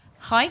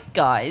Hi,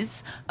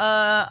 guys.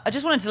 I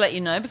just wanted to let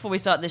you know before we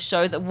start this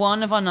show that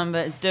one of our number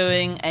is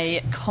doing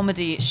a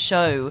comedy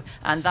show,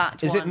 and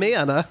that Is it me,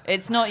 Anna?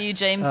 It's not you,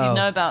 James. Oh. You'd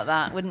know about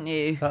that, wouldn't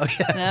you? Oh,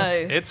 yeah. No.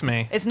 It's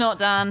me. It's not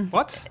Dan.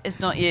 What? It's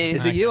not you.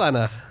 Is it you,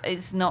 Anna?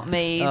 It's not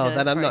me. Oh,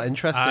 then I'm not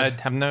interested. I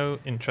have no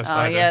interest Oh,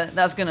 either. yeah,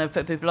 that's going to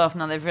put people off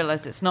now they've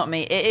realised it's not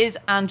me. It is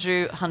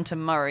Andrew Hunter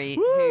Murray,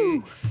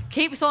 who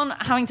keeps on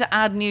having to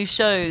add new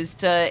shows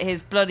to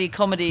his bloody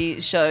comedy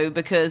show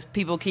because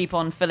people keep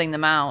on filling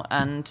them out.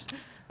 And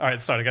All right,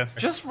 start again.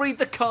 Just read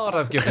the card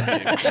I've given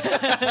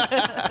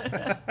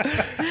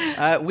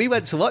you. We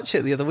went to watch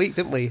it the other week,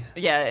 didn't we?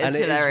 yeah, it's and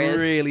hilarious. it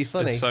is really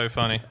funny. It's so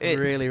funny. It's-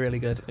 really, really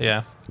good.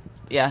 Yeah.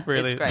 Yeah,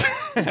 Really, it's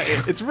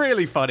great. it's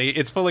really funny.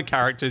 It's full of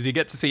characters. You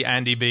get to see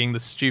Andy being the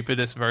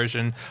stupidest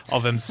version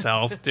of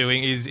himself.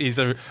 He's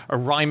a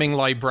rhyming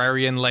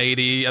librarian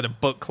lady at a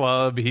book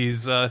club.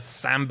 He's a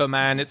samba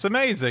man. It's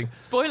amazing.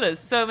 Spoilers,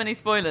 so many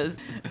spoilers.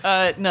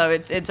 No,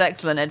 it's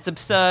excellent. It's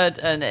absurd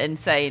and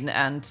insane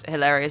and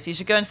hilarious. You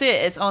should go and see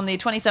it. It's on the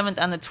 27th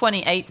and the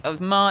 28th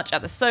of March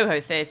at the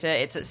Soho Theatre.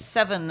 It's at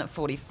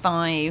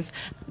 7:45.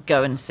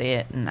 Go and see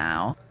it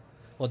now.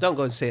 Well, don't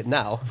go and see it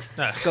now.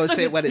 Go and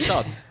see it when it's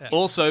on.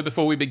 Also,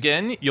 before we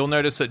begin, you'll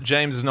notice that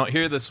James is not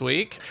here this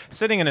week.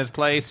 Sitting in his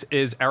place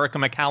is Erica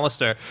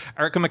McAlister.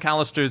 Erica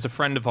McAlister is a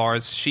friend of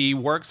ours. She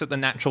works at the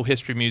Natural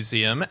History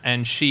Museum,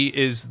 and she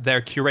is their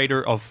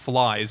curator of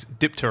flies,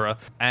 Diptera.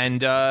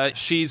 And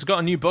she's got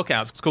a new book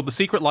out. It's called The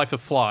Secret Life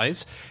of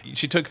Flies.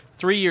 She took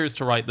 3 years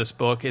to write this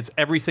book. It's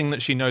everything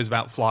that she knows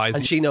about flies.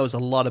 And she knows a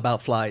lot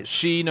about flies.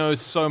 She knows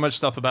so much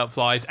stuff about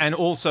flies, and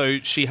also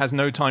she has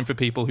no time for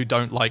people who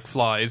don't like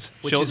flies.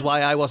 Which is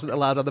why I wasn't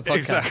allowed on the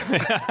podcast.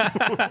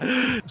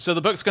 Exactly. So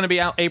the book's going to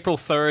be out April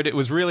 3rd. It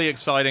was really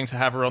exciting to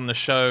have her on the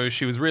show.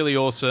 She was really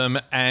awesome,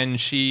 and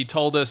she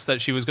told us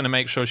that she was going to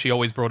make sure she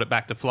always brought it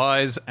back to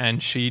flies,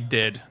 and she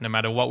did, no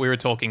matter what we were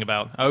talking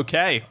about.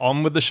 Okay,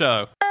 on with the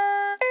show.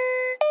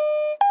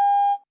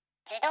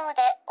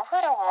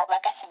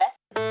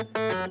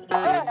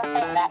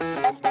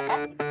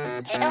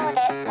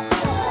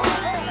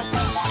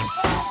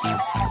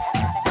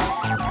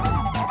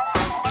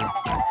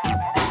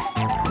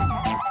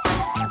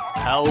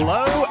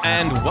 Hello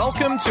and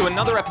welcome to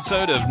another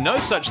episode of No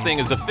Such Thing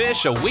as a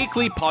Fish, a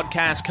weekly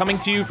podcast coming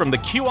to you from the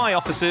QI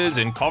offices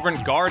in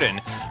Covent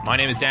Garden. My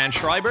name is Dan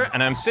Schreiber,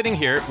 and I'm sitting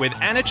here with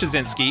Anna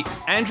Chazinski,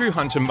 Andrew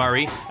Hunter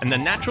Murray, and the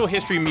Natural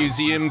History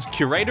Museum's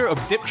curator of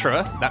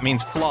Diptera, that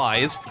means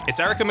flies. It's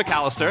Erica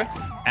McAlister,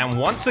 and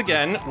once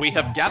again, we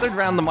have gathered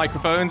around the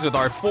microphones with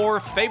our 4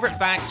 favorite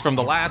facts from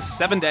the last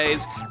 7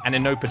 days, and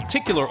in no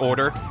particular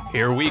order,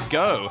 here we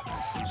go.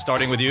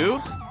 Starting with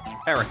you,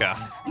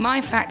 Erica. My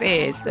fact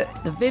is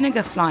that the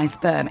vinegar fly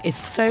sperm is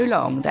so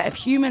long that if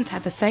humans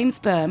had the same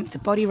sperm to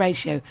body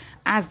ratio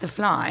as the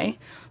fly,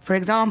 for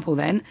example,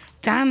 then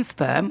Dan's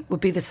sperm would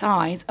be the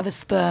size of a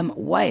sperm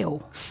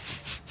whale.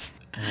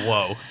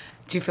 Whoa.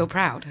 Do you feel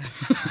proud?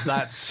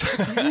 That's...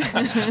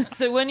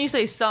 So when you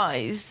say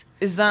size,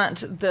 is that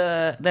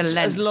the length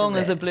as long of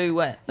as it. a blue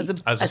whale? As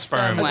a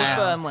sperm As whale. a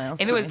sperm whale.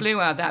 If it was blue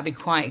whale, that'd be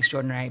quite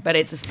extraordinary, but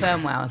it's a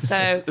sperm whale.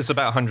 So It's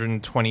about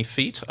 120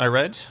 feet, I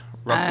read,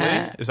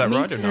 roughly. Is that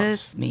right or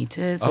not?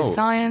 Meters. Oh. With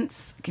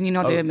science, can you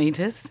not do it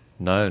meters?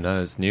 No,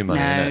 it's new money,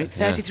 No, isn't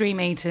it? 33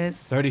 meters.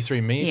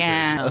 33 meters.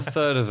 Yeah. A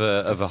third of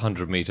a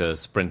 100-meter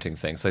sprinting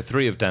thing. So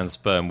 3 of Dan's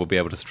sperm will be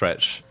able to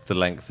stretch the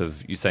length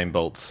of Usain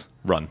Bolt's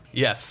run.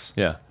 Yes.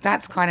 Yeah.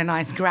 That's quite a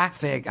nice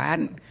graphic. I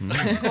hadn't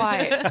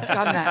quite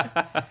done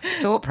that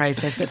thought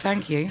process, but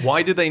thank you.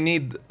 Why do they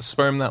need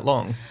sperm that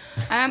long?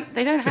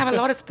 They don't have a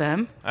lot of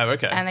sperm. Oh,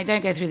 okay. And they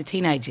don't go through the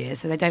teenage years,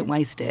 so they don't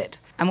waste it.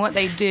 And what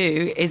they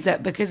do is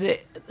that because the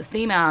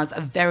females are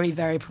very,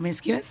 very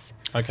promiscuous,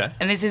 Okay.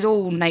 and this is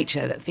all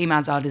nature, that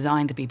females are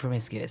designed to be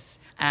promiscuous.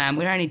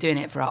 We're only doing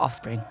it for our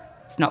offspring.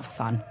 It's not for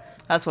fun.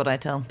 That's what I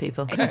tell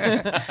people.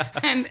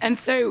 And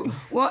so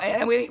what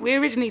we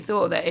originally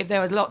thought that if there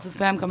was lots of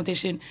sperm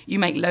competition, you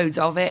make loads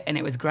of it, and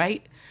it was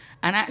great.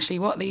 And actually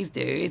what these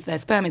do is their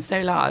sperm is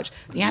so large,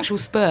 the actual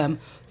sperm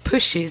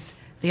pushes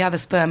the other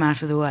sperm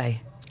out of the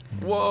way.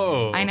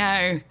 Whoa. I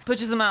know.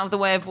 Pushes them out of the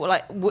way of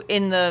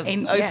in the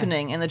Yeah.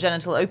 opening, in the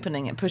genital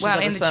opening. It pushes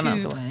the in sperm out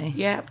tube. of the way.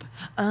 Yep.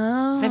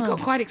 Oh, They've got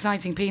quite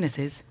exciting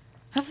penises.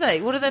 have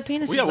they? What are their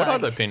penises Well, yeah, what like? are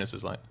their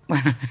penises like?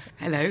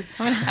 Hello.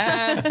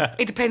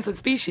 It depends what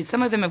species.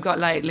 Some of them have got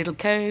like little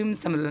combs.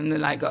 Some of them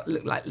look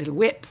like little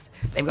whips.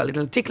 They've got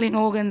little tickling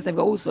organs. They've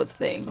got all sorts of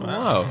things.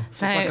 Wow.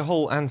 So it's like a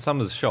whole Ann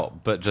Summers shop,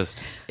 but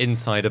just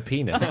inside a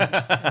penis.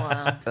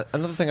 Wow.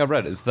 Another thing I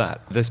read is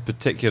that this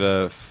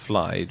particular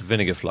fly,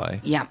 vinegar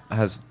fly, Yeah.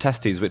 has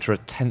testes which are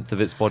 1/10 of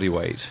its body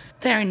weight.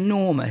 They're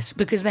enormous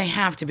because they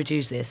have to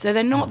produce this. So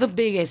they're not the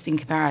biggest in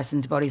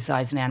comparison to body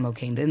size in the animal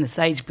kingdom. The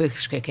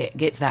sagebrush cricket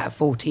gets that at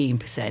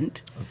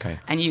 14%. Okay.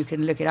 And you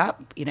can look it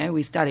up. You know,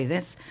 we study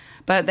this.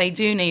 But they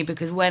do need,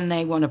 because when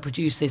they want to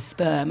produce this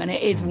sperm, and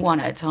it is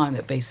one at a time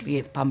that basically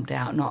it's pumped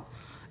out, not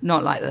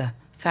like the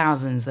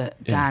thousands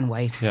that Dan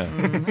wastes.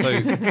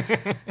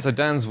 Yeah. So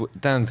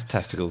Dan's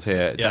testicles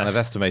here, Dan, I've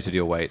estimated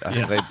your weight. I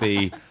think they'd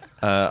be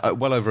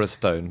Well over a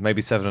stone,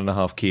 maybe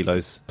 7.5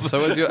 kilos.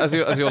 So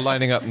as you're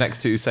lining up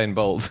next to Usain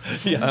Bolt,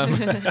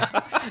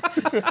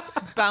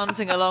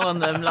 bouncing along on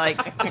them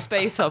like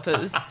space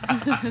hoppers.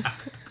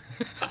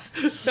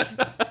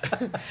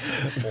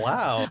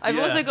 Wow. I've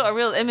also got a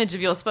real image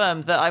of your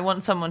sperm that I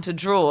want someone to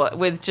draw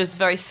with just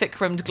very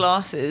thick-rimmed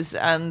glasses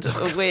and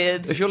a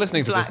weird. if you're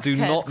listening to this, do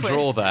black-haired not quiff.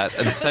 draw that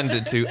and send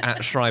it to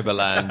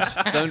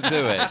 @Schreiberland. Don't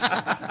do it.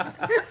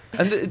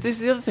 And this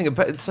is the other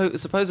thing. So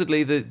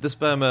supposedly the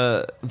sperm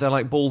they're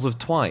like balls of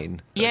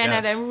twine. Yeah, no,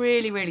 Yes. they're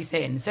really, really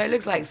thin. So it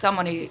looks like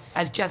someone who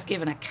has just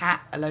given a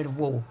cat a load of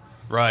wool.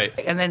 Right.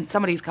 And then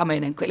somebody's come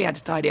in and quickly had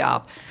to tidy it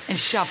up and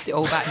shoved it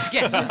all back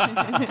together.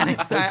 And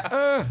it's like,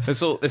 ugh.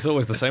 It's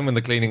always the same when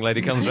the cleaning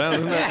lady comes round,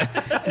 isn't it?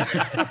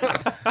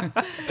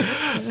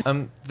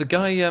 The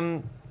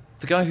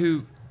guy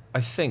who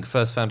I think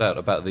first found out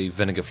about the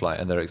vinegar fly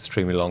and their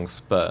extremely long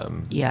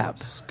sperm, Yeah.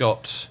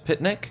 Scott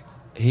Pitnick,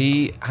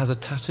 he has a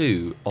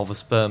tattoo of a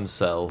sperm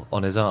cell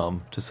on his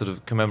arm to sort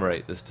of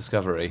commemorate this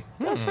discovery.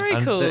 That's very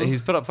And cool.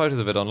 he's put up photos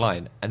of it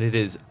online, and it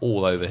is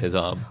all over his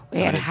arm.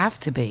 It'd have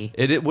to be.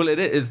 It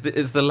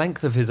is the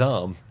length of his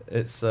arm.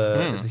 It's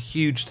a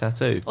huge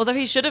tattoo. Although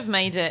he should have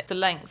made it the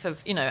length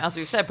of, as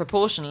we've said,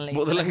 proportionally.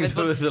 What the length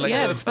of the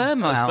Yeah, the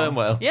sperm whale. sperm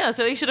whale? Yeah,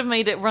 so he should have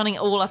made it running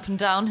all up and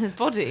down his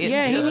body.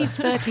 Yeah, he needs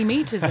 30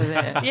 metres of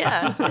it.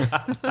 Yeah.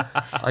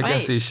 I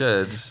guess he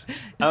should.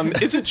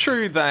 Is it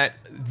true that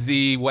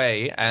the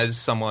way, as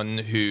someone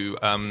who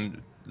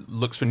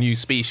looks for new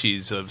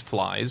species of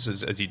flies,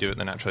 as you do at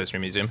the Natural History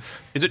Museum,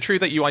 is it true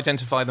that you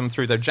identify them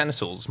through their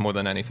genitals more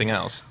than anything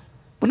else?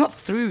 Well, not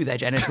through their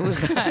genitals,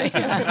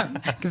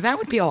 because that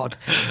would be odd.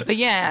 But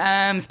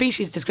yeah,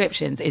 species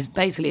descriptions is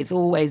basically, it's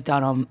always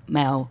done on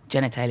male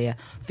genitalia.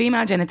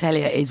 Female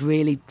genitalia is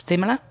really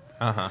similar.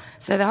 Uh-huh.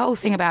 So the whole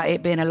thing about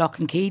it being a lock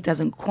and key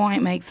doesn't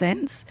quite make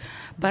sense.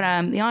 But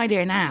the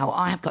idea now,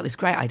 I have got this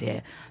great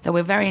idea that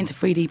we're very into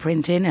 3D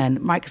printing and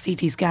micro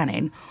CT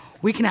scanning.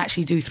 We can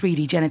actually do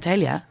 3D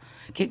genitalia,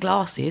 get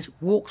glasses,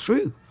 walk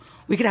through.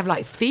 We could have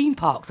like theme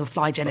parks of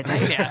fly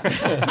genitalia.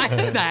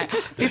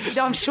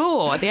 I'm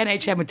sure the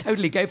NHM would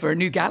totally go for a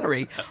new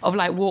gallery of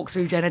like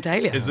walk-through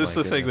genitalia. Is this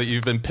the thing that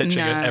you've been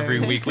pitching No. at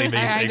every weekly meeting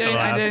I for the don't-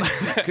 I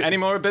last? Any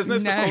more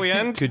business No. before we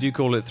end? Could you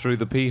call it through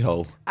the pee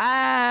hole?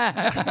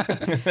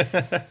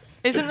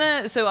 Isn't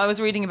there? So I was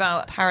reading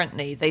about,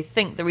 apparently, they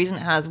think the reason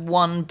it has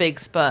one big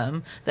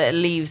sperm that it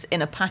leaves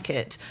in a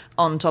packet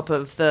on top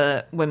of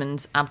the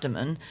woman's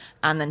abdomen,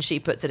 and then she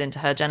puts it into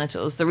her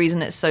genitals. The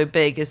reason it's so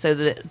big is so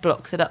that it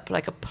blocks it up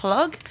like a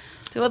plug.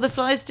 Do other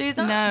flies do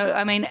that? No,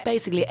 I mean,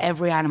 basically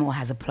every animal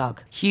has a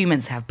plug.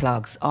 Humans have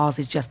plugs. Ours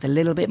is just a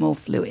little bit more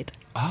fluid.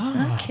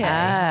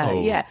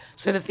 Okay. Yeah.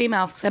 So the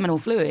female seminal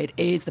fluid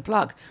is the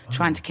plug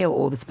trying to kill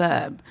all the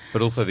sperm.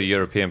 But also the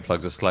European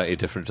plugs are slightly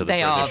different to the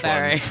They British are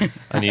very. ones,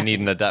 and you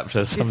need an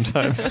adapter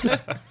sometimes.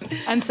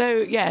 And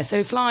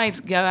so flies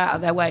go out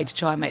of their way to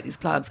try and make these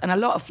plugs. And a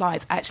lot of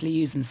flies actually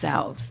use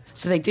themselves.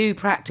 So they do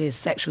practice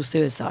sexual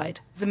suicide.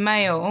 The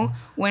male,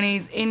 when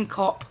he's in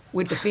cop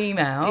with the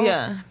female,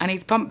 and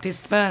he's pumped his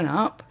sperm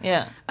up,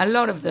 a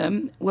lot of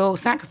them will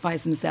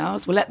sacrifice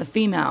themselves, will let the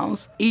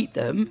females eat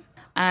them.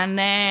 And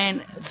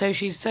then, so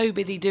she's so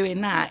busy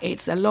doing that,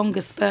 it's a longer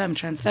sperm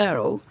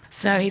transferal,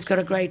 so he's got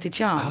a greater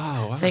chance.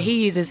 Oh, wow. So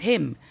he uses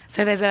him.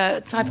 So there's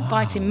a type of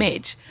biting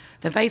midge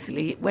that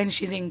basically, when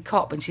she's in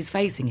cop and she's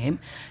facing him,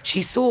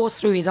 she saws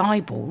through his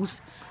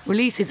eyeballs,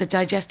 releases a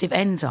digestive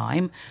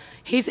enzyme,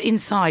 his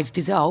insides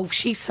dissolve,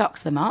 she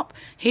sucks them up,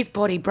 his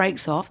body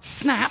breaks off,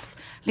 snaps,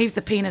 leaves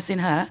the penis in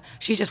her,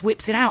 she just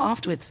whips it out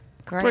afterwards.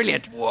 Great.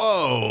 Brilliant.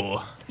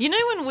 Whoa. You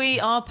know when we,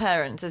 our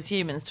parents as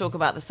humans, talk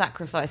about the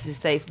sacrifices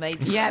they've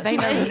made? Yeah, they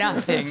know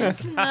nothing.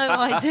 No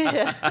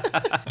idea.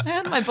 I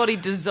had my body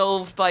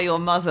dissolved by your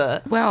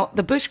mother. Well,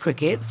 the bush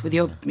crickets, with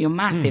your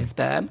massive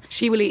sperm,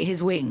 she will eat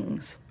his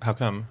wings. How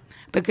come?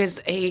 Because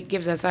he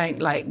gives her something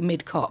like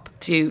mid-cop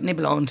to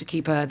nibble on to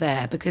keep her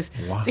there. Because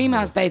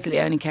females basically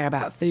only care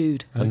about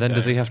food. And then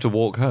does he have to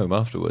walk home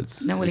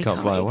afterwards? No, well, he can't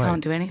fly he away.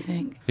 can't do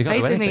anything. He can't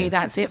do Basically, anything?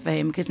 that's it for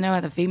him because no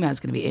other female's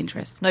going to be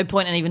interested. No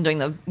point in even doing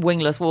the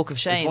wingless walk of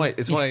shame.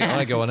 It's why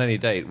I go on any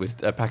date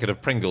with a packet of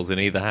Pringles in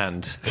either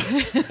hand.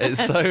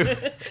 It's so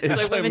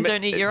women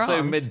don't eat your it's so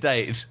arms.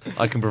 mid-date.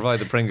 I can provide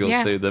the Pringles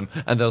Yeah. to them,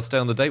 and they'll stay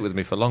on the date with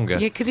me for longer.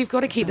 Yeah, because you've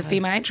got to keep the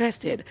female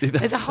interested. That's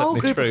There's a whole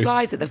certainly group true. of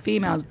flies that the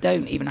females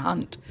don't even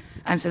hunt.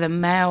 And so the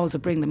males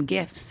would bring them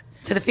gifts.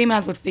 So the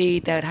females would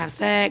feed, they would have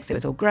sex, it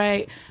was all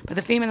great. But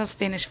the females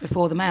finished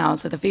before the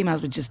males, so the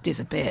females would just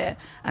disappear.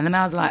 And the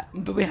males are like,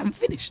 but we haven't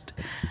finished.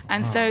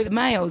 And so the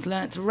males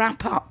learnt to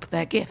wrap up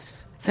their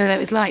gifts. So that it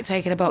was like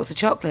taking a box of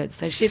chocolates.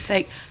 So she'd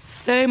take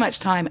so much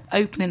time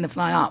opening the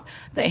fly up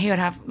that he would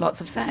have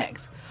lots of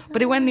sex.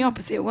 But it went the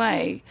opposite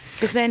way,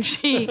 because then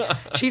she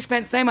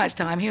spent so much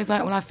time, he was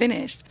like, well, I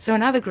finished. So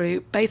another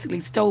group basically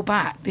stole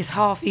back this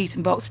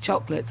half-eaten box of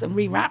chocolates and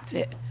rewrapped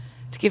it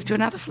to give to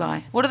another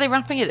fly. What are they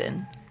wrapping it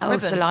in? Oh,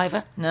 Ribbon?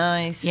 saliva.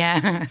 Nice.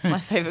 Yeah. It's my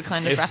favourite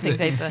kind of wrapping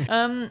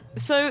paper.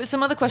 So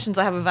some other questions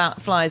I have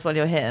about flies while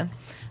you're here.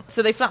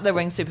 So they flap their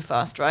wings super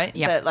fast, right?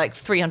 Yep. They're like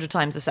 300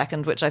 times a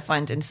second, which I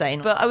find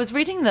insane. But I was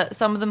reading that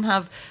some of them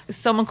have,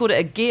 someone called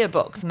it a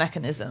gearbox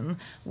mechanism,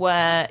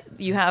 where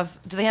do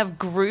they have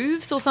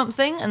grooves or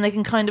something? And they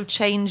can kind of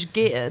change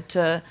gear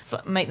to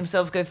make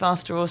themselves go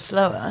faster or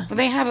slower.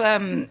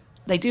 Well,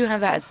 they do have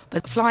that,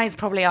 but flies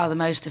probably are the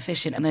most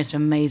efficient and most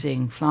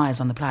amazing flyers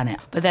on the planet.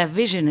 But their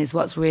vision is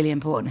what's really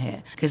important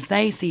here, because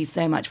they see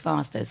so much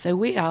faster. So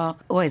we are,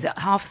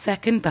 half a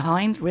second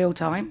behind real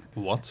time?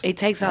 What? It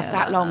takes us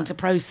that long to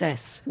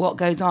process what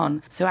goes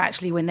on. So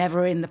actually, we're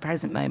never in the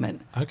present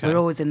moment. Okay. We're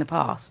always in the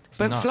past.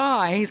 But nuts.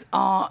 flies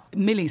are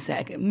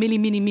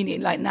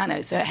millisecond, like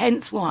nano. So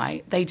hence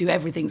why they do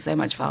everything so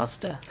much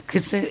faster.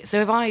 Because so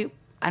if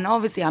and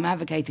obviously I'm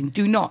advocating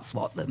do not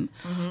swat them,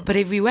 but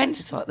if we went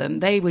to swat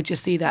them, they would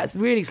just see that as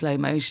really slow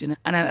motion,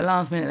 and at the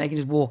last minute they can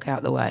just walk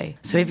out the way.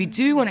 So if you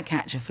do want to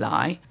catch a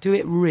fly, do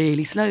it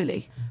really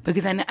slowly,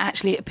 because then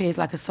actually it appears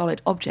like a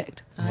solid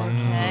object. Okay.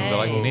 They're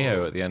like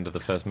Neo at the end of the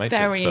first Matrix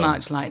Very film.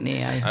 much like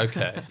Neo.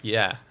 Okay,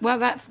 yeah. Well,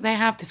 they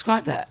have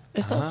described that.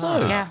 Is that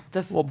so? Yeah.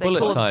 What, They bullet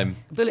call- time?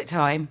 Bullet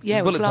time.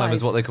 Yeah, with Bullet time is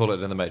flies. what they call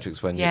it in the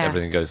Matrix when Yeah.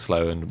 everything goes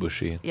slow and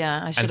bushy.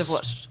 Yeah, I should have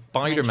watched.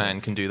 Spider-Man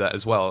Matrix. can do that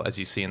as well, as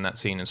you see in that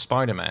scene in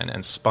Spider-Man,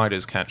 and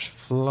spiders catch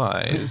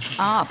flies.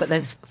 But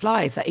there's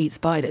flies that eat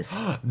spiders.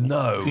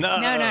 No. No,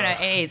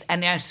 it is.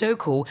 And they're so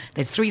cool.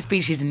 There's 3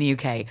 species in the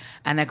UK,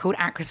 and they're called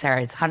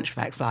acrocerids,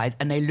 hunchback flies,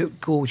 and they look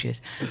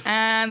gorgeous.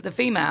 And the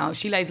female,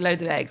 she lays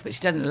loads of eggs, but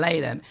she doesn't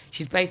lay them.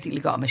 She's basically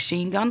got a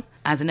machine gun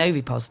as an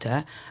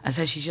ovipositor, and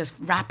so she just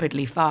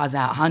rapidly fires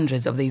out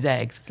hundreds of these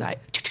eggs. It's like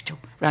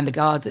around the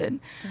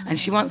garden, and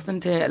she wants them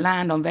to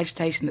land on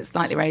vegetation that's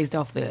slightly raised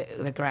off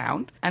the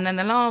ground. And then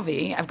the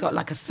larvae have got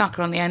like a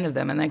sucker on the end of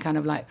them, and they kind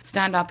of like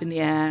stand up in the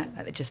air,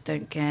 like they just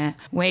don't care,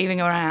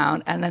 waving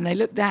around. And then they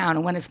look down,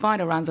 and when a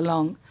spider runs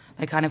along,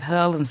 they kind of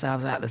hurl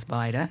themselves at the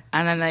spider,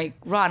 and then they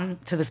run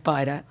to the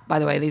spider. By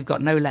the way, they've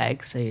got no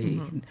legs, so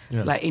you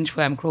can, like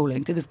inchworm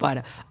crawling to the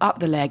spider, up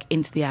the leg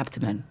into the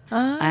abdomen.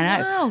 I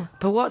know.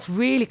 But what's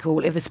really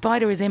cool, if the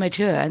spider is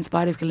immature, and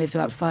spiders can live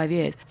to up to 5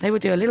 years, they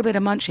would do a little bit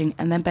of munching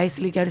and then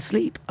basically go to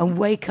sleep and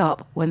wake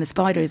up when the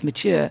spider is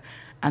mature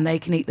and they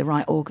can eat the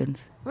right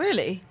organs.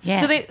 Really?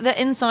 Yeah. So they're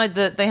inside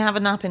they have a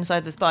nap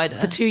inside the spider?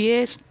 For 2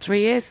 years, 3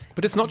 years.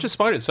 But it's not just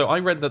spiders. So I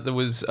read that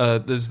there's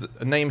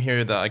a name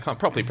here that I can't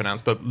properly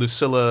pronounce, but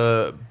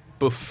Lucilla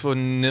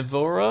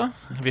buffonivora.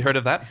 Have you heard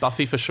of that?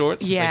 Buffy for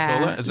short. Yeah,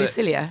 they call it.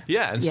 Lucilia.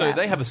 Yeah, and so Yeah.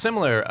 they have a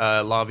similar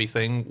larvae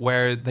thing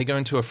where they go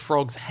into a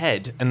frog's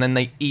head and then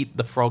they eat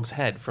the frog's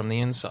head from the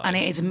inside. And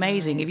it is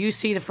amazing. If you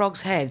see the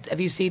frog's heads, have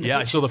you seen the yeah, I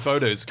picture? saw the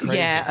photos. Crazy.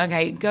 Yeah,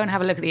 okay, go and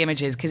have a look at the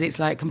images, because it's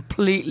like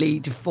completely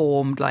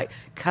deformed, like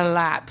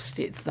collapsed.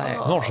 It's like,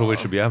 I'm not sure we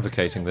should be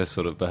advocating this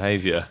sort of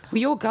behaviour. well,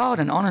 your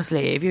garden,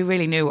 honestly, if you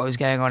really knew what was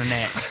going on in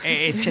it,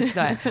 it's just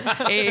like,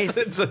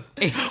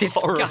 it's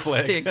horror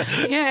flick.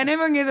 disgusting. Yeah, and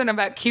everyone goes on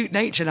about cute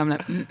nature, and I'm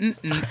like,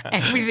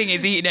 everything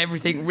is eating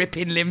everything,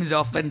 ripping limbs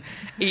off and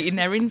eating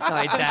their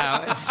insides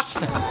out. It's just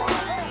like,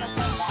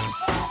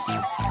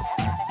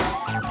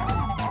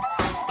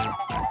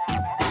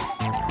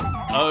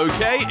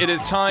 Okay, it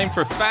is time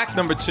for fact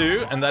number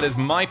 2, and that is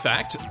my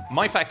fact.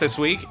 My fact this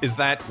week is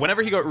that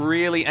whenever he got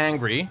really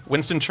angry,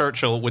 Winston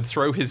Churchill would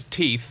throw his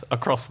teeth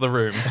across the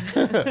room.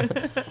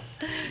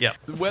 Yeah.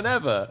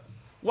 Whenever.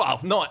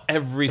 Well, not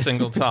every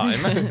single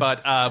time,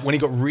 but when he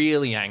got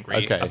really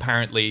angry, Okay.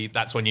 apparently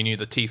that's when you knew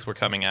the teeth were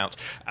coming out.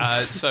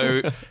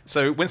 So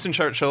Winston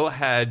Churchill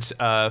had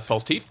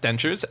false teeth,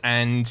 dentures,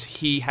 and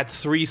he had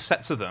 3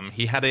 sets of them.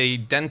 He had a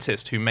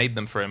dentist who made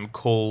them for him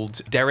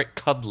called Derek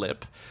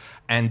Cudlip.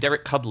 And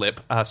Derek Cudlip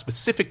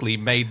specifically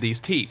made these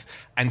teeth.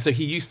 And so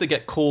he used to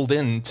get called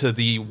in to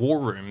the war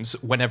rooms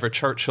whenever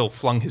Churchill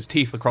flung his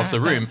teeth across the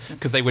room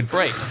because they would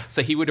break.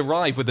 So he would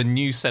arrive with a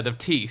new set of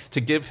teeth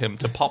to give him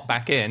to pop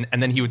back in.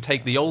 And then he would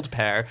take the old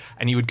pair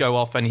and he would go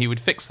off and he would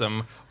fix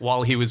them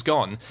while he was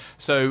gone.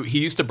 So he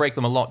used to break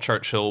them a lot,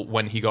 Churchill,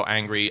 when he got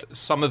angry.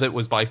 Some of it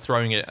was by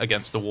throwing it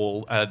against the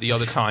wall. The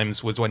other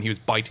times was when he was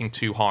biting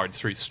too hard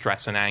through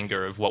stress and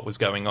anger of what was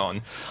going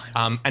on.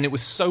 And it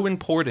was so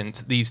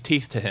important, these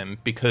teeth, to him,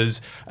 because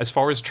as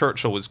far as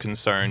Churchill was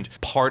concerned,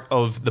 part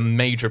of the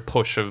major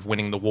push of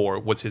winning the war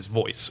was his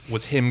voice,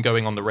 was him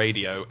going on the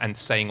radio and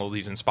saying all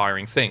these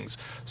inspiring things.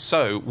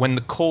 So when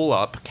the call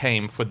up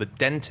came for the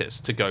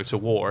dentist to go to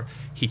war,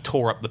 he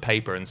tore up the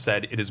paper and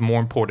said, it is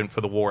more important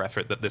for the war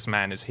effort that this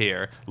man is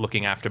here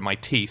looking after my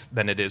teeth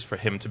than it is for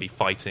him to be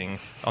fighting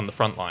on the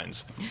front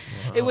lines.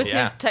 It was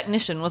Yeah. his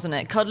technician, wasn't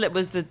it? Cudlip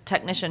was the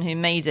technician who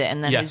made it,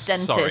 and then Yes, his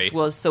dentist sorry.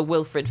 was Sir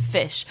Wilfrid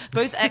Fish.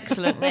 Both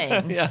excellent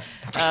names.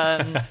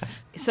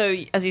 So,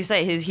 as you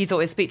say, he thought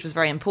his speech was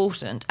very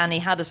important, and he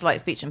had a slight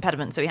speech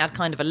impediment, so he had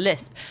kind of a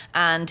lisp,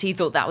 and he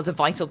thought that was a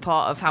vital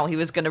part of how he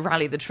was going to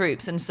rally the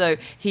troops. And so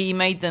he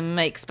made them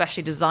make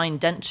specially designed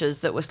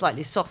dentures that were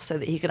slightly soft so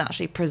that he could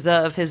actually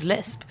preserve his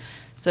lisp,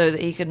 so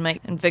that he could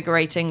make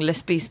invigorating,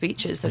 lispy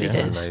speeches that he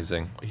did.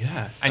 Amazing.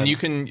 Yeah. And you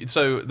can...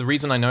 So the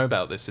reason I know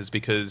about this is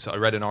because I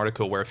read an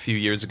article where a few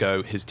years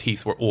ago his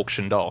teeth were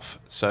auctioned off.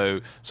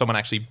 So someone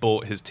actually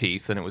bought his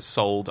teeth and it was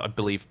sold, I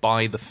believe,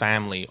 by the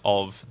family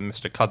of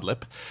Mr.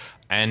 Cudlip.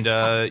 And,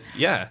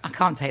 yeah. I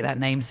can't take that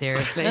name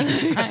seriously.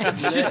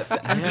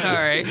 I'm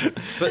sorry.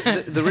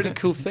 But the really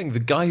cool thing, the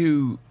guy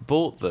who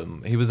bought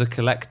them, he was a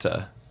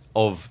collector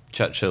of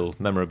Churchill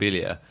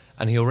memorabilia,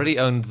 and he already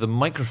owned the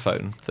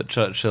microphone that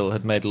Churchill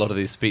had made a lot of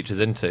these speeches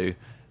into,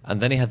 and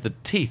then he had the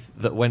teeth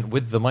that went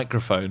with the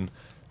microphone.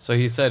 So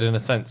he said, in a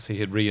sense, he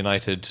had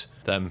reunited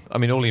them. I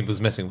mean, all he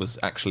was missing was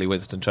actually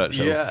Winston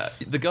Churchill. Yeah.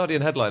 The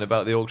Guardian headline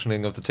about the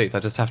auctioning of the teeth, I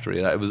just have to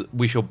read that. It was,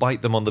 "We shall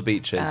bite them on the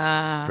beaches."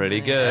 Pretty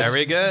good.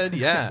 Very good,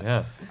 yeah.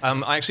 Yeah.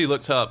 I actually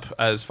looked up,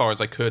 as far as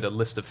I could, a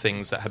list of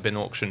things that had been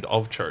auctioned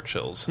of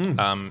Churchill's.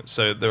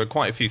 So there were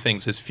quite a few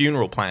things. His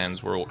funeral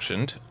plans were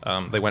auctioned.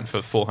 They went for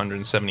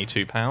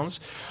 £472.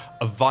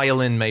 A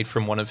violin made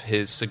from one of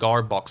his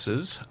cigar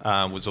boxes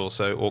was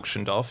also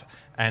auctioned off.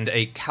 And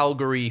a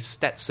Calgary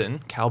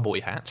Stetson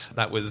cowboy hat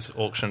that was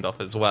auctioned off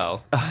as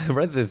well. I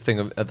read the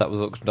thing that was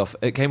auctioned off.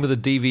 It came with a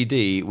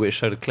DVD which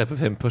showed a clip of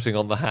him putting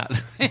on the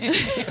hat,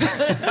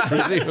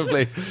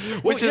 presumably,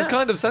 which is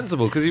kind of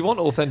sensible because you want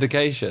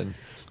authentication.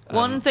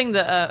 One thing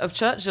that of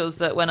Churchill's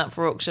that went up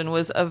for auction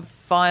was a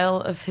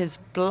vial of his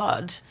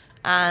blood,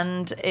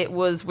 and it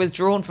was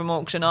withdrawn from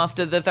auction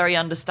after the very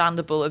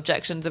understandable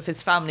objections of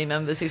his family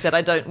members who said,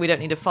 we don't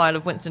need a vial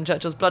of Winston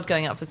Churchill's blood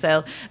going up for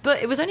sale.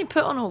 But it was only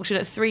put on auction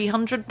at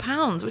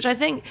 £300, which I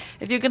think,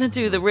 if you're going to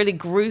do the really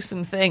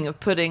gruesome thing of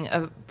putting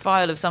a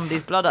vial of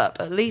somebody's blood up,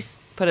 at least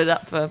put it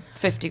up for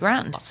 50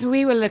 grand. So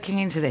we were looking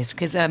into this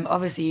because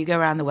obviously you go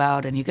around the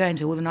world and you go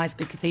into all the nice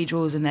big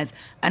cathedrals and there's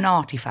an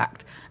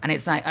artifact and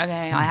it's like,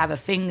 okay, I have a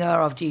finger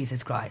of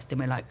Jesus Christ, and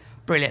we're like,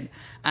 brilliant.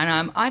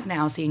 And I've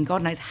now seen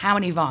God knows how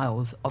many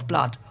vials of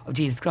blood of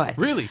Jesus Christ.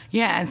 Really?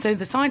 Yeah, and so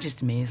the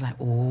scientist in me is like,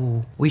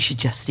 oh, we should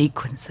just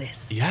sequence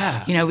this.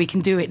 Yeah. You know, we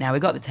can do it now.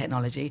 We've got the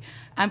technology.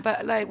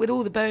 But like with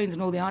all the bones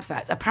and all the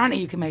artifacts,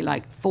 apparently you can make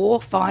like 4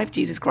 or 5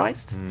 Jesus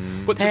Christ.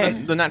 What's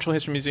the Natural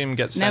History Museum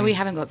gets sent? No, we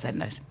haven't got sent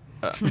those.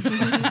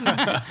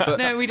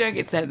 No, we don't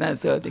get sent that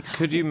sort of thing.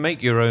 Could you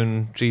make your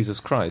own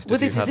Jesus Christ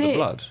if you had the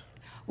blood?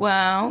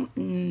 Well,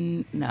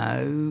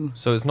 no.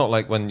 So it's not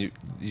like when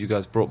you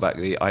guys brought back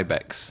the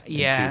Ibex in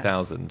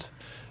 2000.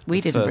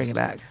 We didn't bring it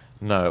back.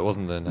 No, it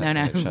wasn't the No.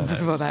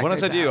 When I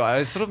said you,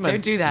 I sort of meant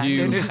Don't do that. you.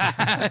 Don't do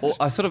that.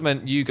 I sort of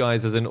meant you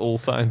guys as in all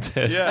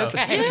scientists. Yeah.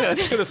 Okay. Yeah, I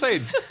was going to say,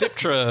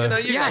 Diptra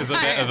is a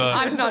bit of a...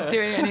 I'm not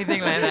doing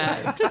anything like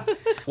that.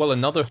 Well,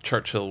 another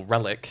Churchill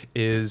relic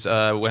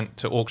went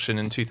to auction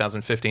in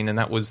 2015, and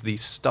that was the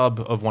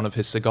stub of one of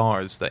his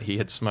cigars that he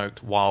had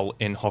smoked while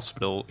in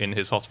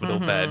his hospital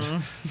bed.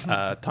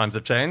 Times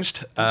have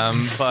changed,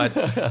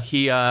 but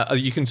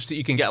you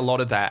can get a lot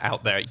of that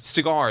out there.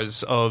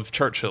 Cigars of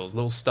Churchill's,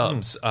 little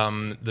stubs.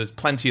 There's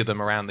plenty of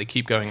them around. They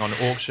keep going on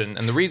auction,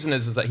 and the reason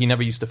is that he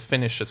never used to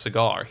finish a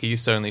cigar. He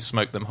used to only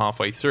smoke them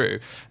halfway through.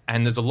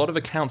 And there's a lot of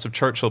accounts of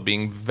Churchill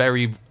being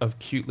very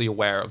acutely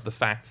aware of the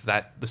fact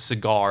that the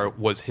cigar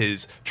was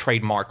his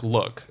trademark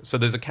look. So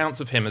there's accounts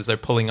of him as they're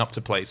pulling up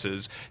to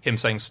places, him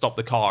saying, "Stop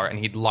the car," and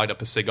he'd light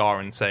up a cigar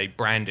and say,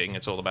 "Branding,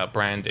 it's all about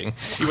branding."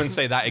 He wouldn't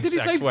say that exact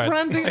Did he say word.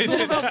 branding? It's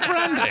all about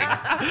branding.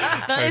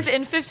 That is,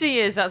 in 50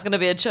 years, that's going to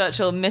be a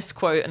Churchill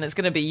misquote, and it's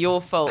going to be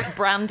your fault.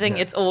 Branding,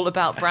 it's all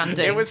about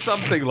branding. It was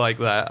something like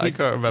that. I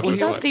can't remember. It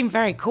does seem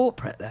very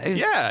corporate, though.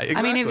 Yeah, exactly.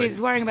 I mean, if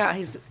he's worrying about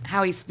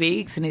how he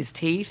speaks and his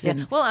teeth.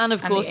 Yeah. Well, and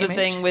of course, the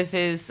thing with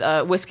his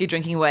whiskey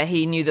drinking, where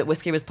he knew that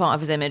whiskey was part of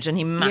his image, and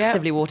he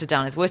massively watered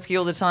down his whiskey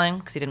all the time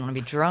because he didn't want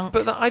to be drunk.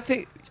 But I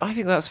think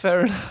that's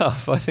fair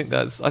enough. I think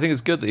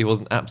it's good that he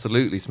wasn't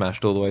absolutely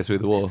smashed all the way through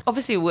the war.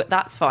 Obviously,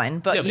 that's fine,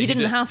 but he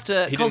didn't have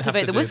to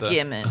cultivate the whiskey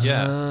image.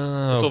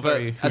 Yeah, it's all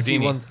very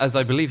Houdini. As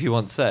I believe he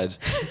once said,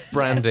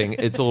 branding,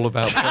 it's all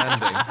about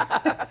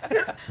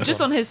branding. Just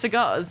on his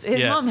cigars,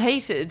 his mum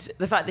hated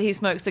the fact that he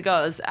smoked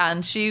cigars,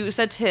 and she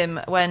said to him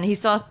when he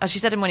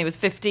was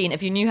 15,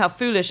 if you knew how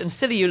foolish and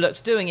silly you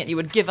looked doing it, you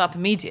would give up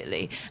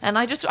immediately. And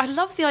I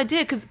love the idea,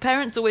 because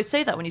parents always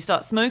say that when you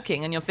start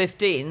smoking and you're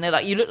 15, they're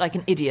like, you look like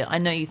an idiot, I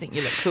know you think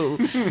you look cool.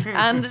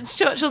 And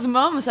Churchill's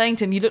mum was saying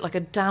to him, you look like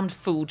a damned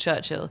fool,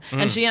 Churchill.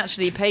 And she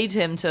actually paid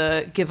him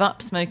to give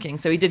up smoking,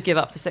 so he did give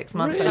up for 6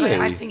 months. Really?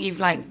 I think you've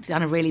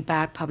done a really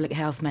bad public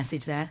health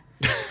message there.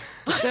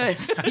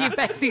 Because you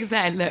basically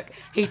said, look,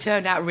 he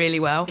turned out really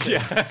well. Take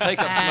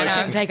up And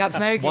smoking. take up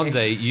smoking. One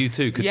day, you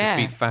too could Yeah.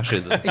 defeat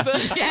fascism.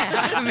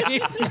 Yeah, I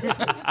mean,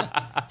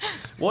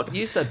 What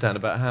you said, Dan,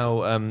 about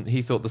how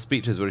he thought the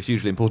speeches were a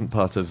hugely important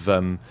part of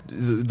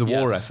the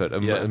war Yes. effort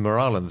and Yeah.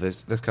 morale and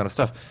this kind of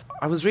stuff.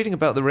 I was reading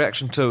about the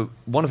reaction to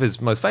one of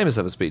his most famous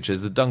ever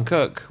speeches, the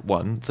Dunkirk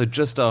one. So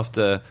just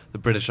after the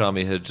British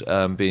Army had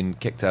been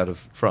kicked out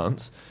of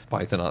France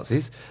by the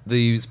Nazis,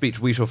 the speech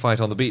 "We shall fight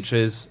on the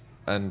beaches"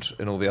 and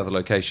in all the other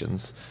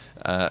locations,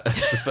 as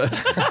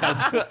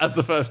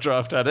the first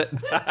draft had it.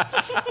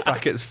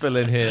 Brackets fill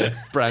in here,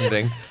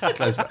 branding.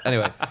 Close.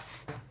 Anyway.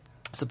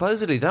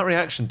 Supposedly, that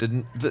reaction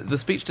didn't. The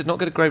speech did not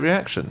get a great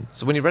reaction.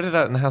 So when he read it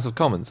out in the House of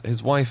Commons,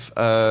 his wife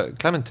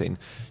Clementine,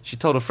 she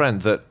told a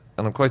friend that,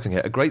 and I'm quoting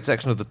here, a great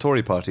section of the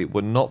Tory party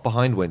were not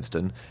behind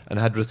Winston and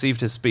had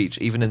received his speech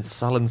even in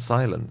sullen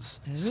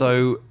silence. Ooh.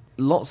 So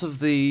lots of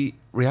the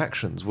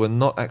reactions were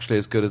not actually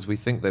as good as we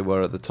think they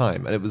were at the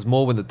time, and it was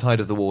more when the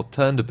tide of the war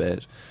turned a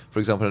bit. For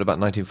example, in about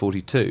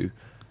 1942,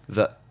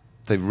 that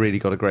they really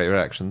got a great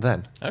reaction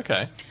then.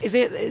 Okay. is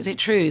it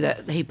true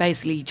that he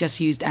basically just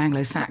used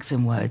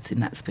Anglo-Saxon words in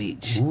that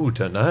speech? Ooh,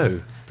 don't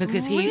know.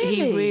 Because he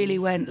Really? really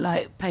went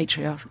like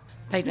patriotic.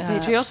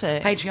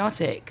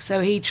 Patriotic. So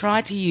he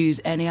tried to use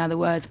any other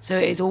words. So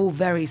it's all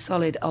very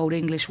solid Old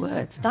English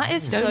words. That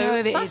is Don't know so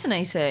if it is-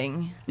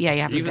 fascinating. Yeah,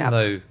 you have to look it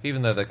up.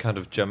 Even though they're kind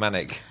of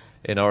Germanic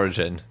in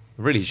origin,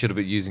 really he should have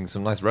been using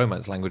some nice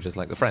Romance languages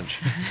like the French.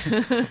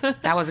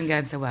 That wasn't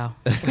going so well.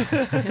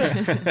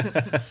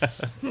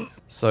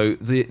 So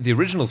the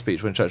original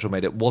speech when Churchill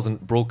made it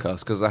wasn't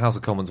broadcast because the House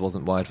of Commons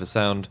wasn't wired for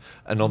sound,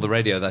 and on the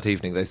radio that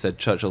evening they said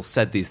Churchill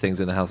said these things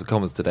in the House of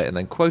Commons today and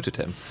then quoted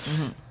him.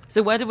 Mm-hmm.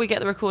 So where did we get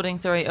the recording,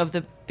 of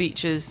the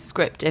Beaches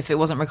script if it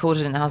wasn't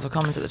recorded in the House of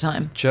Commons at the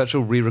time?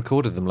 Churchill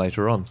re-recorded them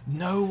later on,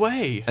 No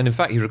way. and in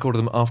fact he recorded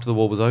them after the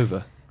war was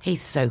over.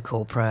 He's so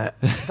corporate.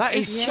 That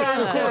is He's so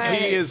so cool.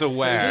 He is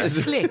aware.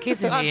 He's slick,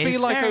 isn't he? That'd be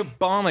He's like very-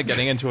 Obama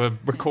getting into a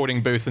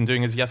recording booth and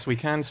doing his "Yes, we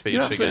can" speech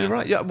You're absolutely again.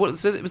 right. Yeah, well,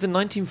 so it was in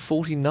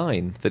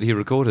 1949 that he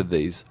recorded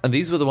these, and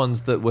these were the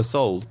ones that were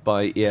sold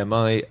by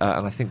EMI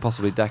and I think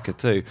possibly Decca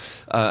too.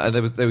 And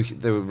they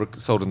were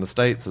sold in the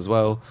States as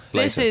well.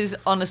 This later. is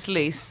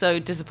honestly so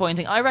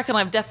disappointing. I reckon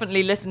I've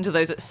definitely listened to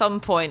those at some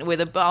point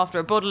after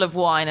a bottle of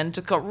wine and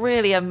just got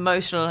really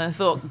emotional and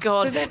thought,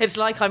 God, it's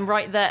like I'm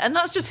right there. And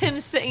that's just him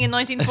sitting in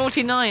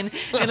 1949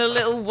 in a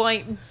little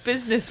white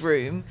business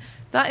room.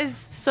 That is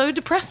so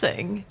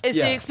depressing. It's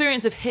Yeah. the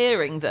experience of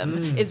hearing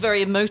them is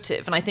very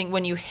emotive. And I think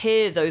when you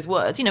hear those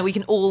words, we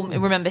can all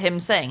remember him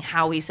saying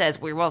how he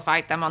says, "We will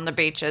fight them on the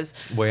beaches."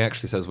 Well, he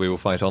actually says we will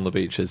fight on the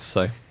beaches,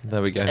 so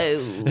there we go.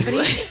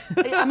 Oh.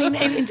 I mean,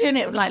 in doing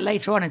it like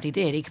later on as he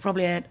did, he could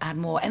probably add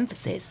more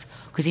emphasis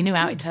because he knew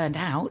how it turned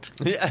out.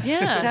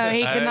 Yeah. So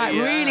he can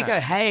really go,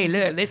 "Hey,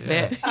 look this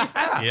bit,"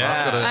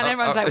 Yeah. and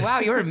everyone's like, "Wow,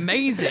 you're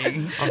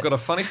amazing." I've got a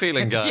funny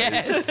feeling, guys.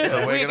 Yes,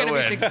 that we're going to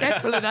be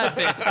successful in that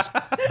bit.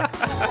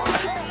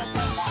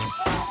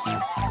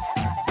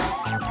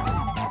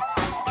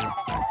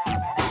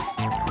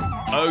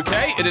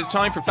 Okay, it is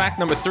time for fact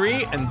number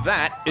 3, and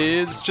that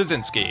is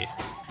Jasinski.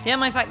 Yeah,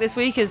 my fact this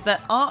week is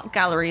that art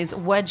galleries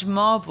wedge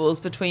marbles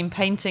between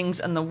paintings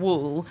and the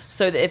wall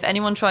so that if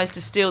anyone tries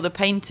to steal the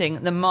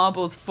painting, the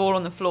marbles fall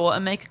on the floor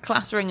and make a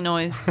clattering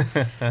noise.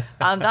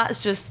 And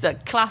that's just a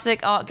classic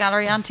art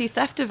gallery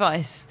anti-theft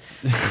device.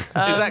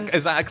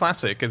 Is that a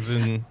classic? As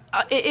in,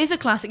 It is a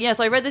classic, yes.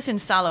 I read this in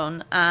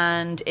Salon,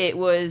 and it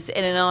was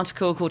in an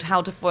article called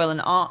How to Foil an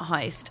Art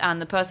Heist,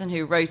 and the person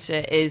who wrote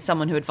it is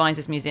someone who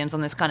advises museums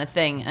on this kind of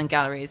thing and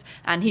galleries,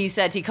 and he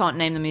said he can't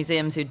name the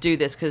museums who do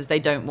this because they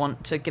don't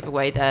want to give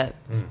away their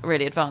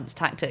really advanced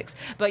tactics.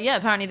 But yeah,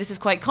 apparently this is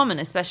quite common,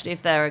 especially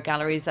if there are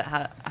galleries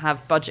that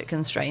have budget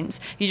constraints.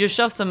 You just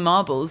shove some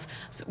marbles,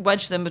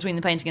 wedge them between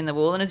the painting and the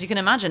wall, and as you can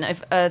imagine,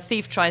 if a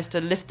thief tries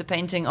to lift the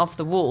painting off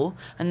the wall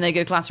and they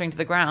go clattering to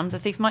the ground, the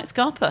thief might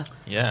scarper.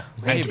 yeah,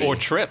 Really? or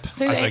trip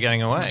So as they- they're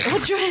getting away. Or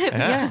trip.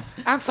 Yeah.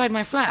 Outside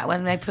my flat,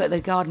 when they put the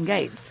garden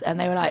gates, and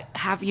they were like,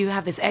 have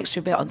this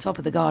extra bit on top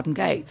of the garden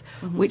gates,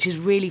 which is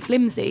really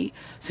flimsy.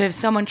 So if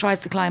someone tries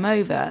to climb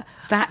over,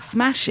 that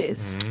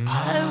smashes. Oh,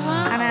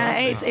 wow. And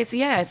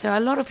it's so a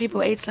lot of people,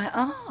 it's like,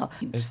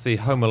 It's the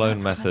Home Alone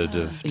That's method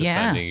clever. of Yeah.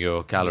 defending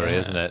your gallery,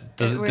 isn't it?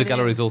 Do really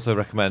galleries is. also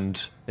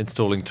recommend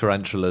installing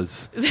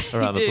tarantulas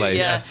around the do, place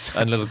yes.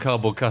 and little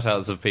cardboard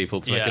cutouts of people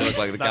to make it look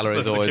like the that's gallery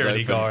is the always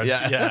security open? guards.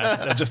 Yeah,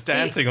 they're just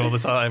dancing all the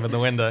time in the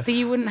window. so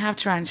you wouldn't have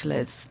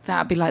tarantulas.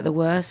 That'd be like the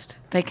worst.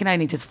 They can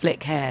only just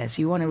flick hairs.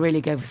 You want to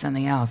really go for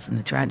something else than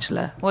the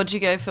tarantula. What'd you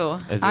go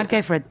for? Is I'd it-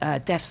 go for a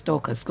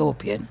deathstalker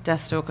scorpion.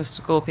 Deathstalker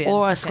scorpion.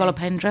 Or a Okay.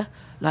 scolopendra,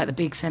 like the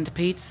big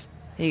centipedes.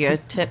 Here you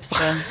go, tips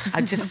for...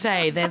 I'd just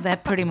say they're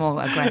pretty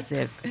more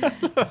aggressive.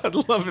 I'd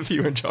love if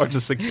you were in charge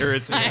of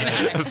security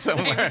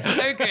somewhere.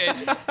 So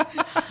good.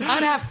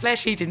 I'd have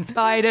flesh-eating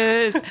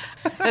spiders,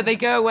 but they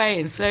go away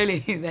and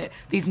slowly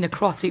these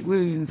necrotic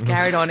wounds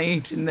carried on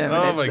eating them.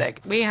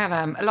 We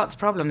have lots of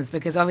problems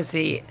because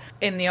obviously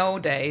in the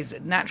old days,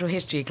 natural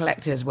history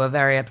collectors were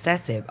very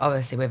obsessive.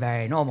 Obviously, we're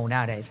very normal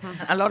nowadays.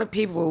 A lot of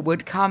people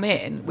would come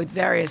in with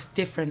various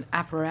different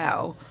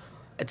apparel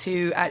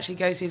to actually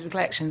go through the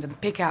collections and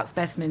pick out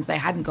specimens they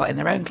hadn't got in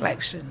their own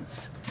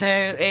collections.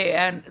 So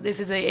this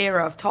is the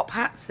era of top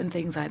hats and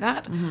things like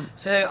that.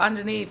 So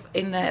underneath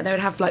in there, they would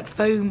have like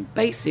foam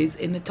bases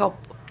in the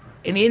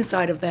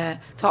inside of their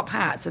top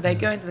hat. So they'd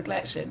go into the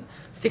collection,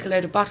 stick a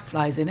load of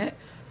butterflies in it,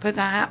 put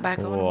that hat back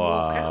on and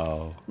walk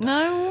out.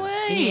 No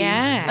way.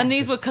 Yeah. And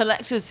these were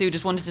collectors who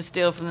just wanted to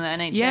steal from the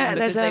NHM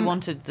because they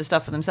wanted the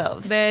stuff for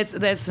themselves.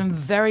 There's some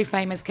very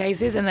famous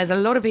cases, and there's a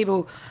lot of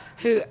people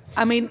who,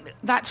 I mean,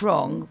 that's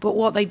wrong, but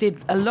what they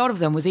did, a lot of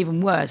them was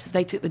even worse.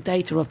 They took the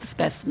data off the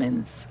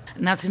specimens.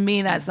 Now, to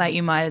me, that's like,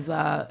 you might as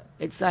well,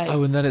 it's like...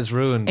 Oh, and then it's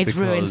ruined. It's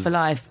ruined for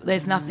life.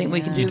 There's nothing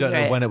we can do. You don't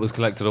know when it was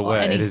collected or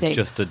where. It is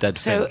just a dead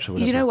finch or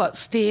whatever. You know what?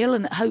 Steal,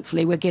 and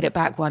hopefully we'll get it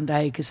back one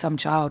day because some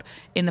child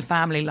in the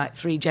family, like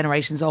 3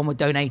 generations on, will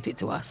donate it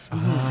to us.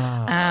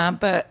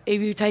 But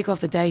if you take off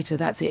the data,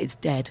 that's it. It's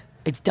dead.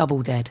 It's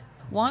double dead.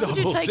 Why would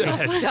you take off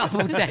the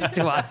double dead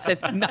to us?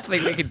 There's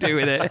nothing we can do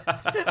with it.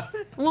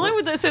 Why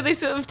would they? So they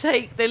sort of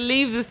they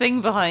leave the thing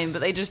behind, but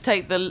they just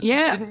take the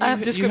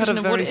description you had a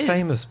of very what it is.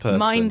 famous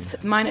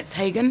person. Mine at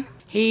Hagen.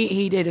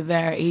 He did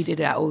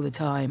that all the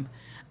time,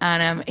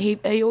 and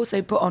he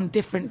also put on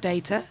different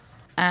data.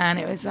 And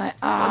it was like,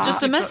 just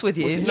to mess with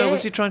you.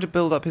 Was he trying to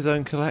build up his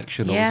own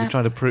collection, or was he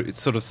trying to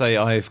sort of say,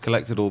 "I've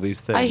collected all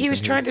these things"? He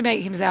was trying to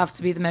make himself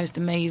to be the most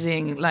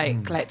amazing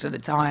collector at the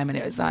time, and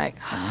it was like,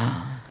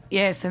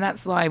 yes, and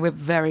that's why we're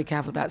very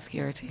careful about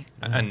security.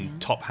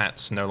 And top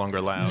hats no longer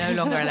allowed. No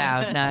longer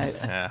allowed. No.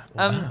 Yeah.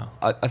 Wow.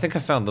 I think I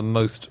found the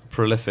most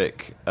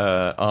prolific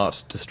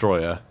art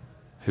destroyer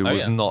who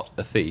was not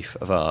a thief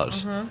of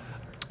art.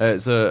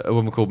 It's a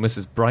woman called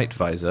Mrs.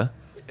 Breitweiser,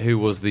 who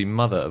was the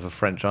mother of a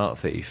French art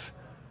thief.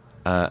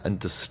 And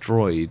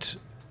destroyed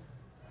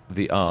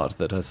the art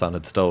that her son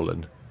had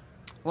stolen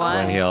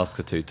when he asked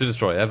her to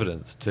destroy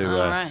evidence.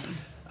 Right.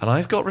 And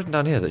I've got written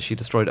down here that she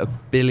destroyed £1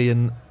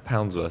 billion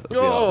worth of the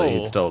art that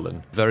he'd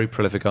stolen. Very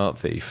prolific art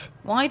thief.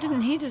 Why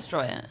didn't he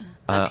destroy it?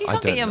 You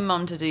can't get your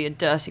mum to do your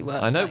dirty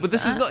work. I know, but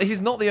he's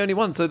not the only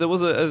one. So there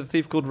was a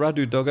thief called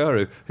Radu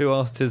Dogaru who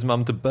asked his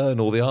mum to burn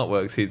all the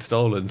artworks he'd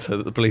stolen so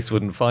that the police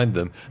wouldn't find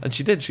them. And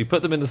she did. She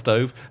put them in the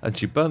stove and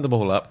she burned them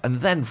all up.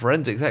 And then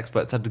forensics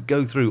experts had to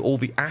go through all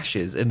the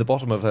ashes in the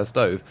bottom of her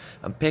stove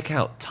and pick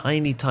out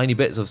tiny, tiny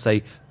bits of,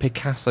 say,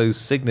 Picasso's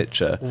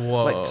signature.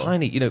 Whoa. Like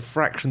tiny,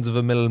 fractions of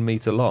a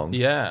millimetre long.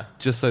 Yeah.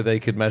 Just so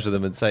they could measure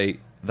them and say,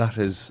 that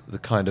is the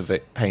kind of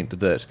paint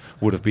that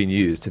would have been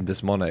used in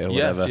this Monet or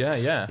whatever.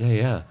 Yes, yeah.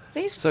 Yeah.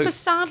 These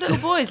sad little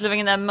boys living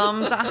in their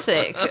mum's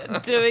attic,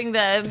 doing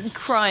their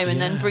crime and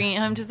then bringing it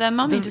home to their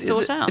mummy to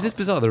sort out. It is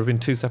bizarre. There have been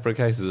 2 separate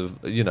cases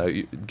of,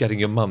 getting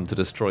your mum to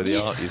destroy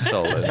the art you've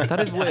stolen.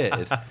 That is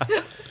weird.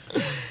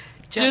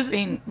 Just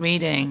been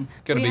reading.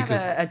 We have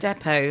a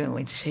depot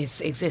which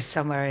exists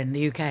somewhere in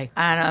the UK,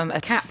 and a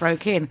cat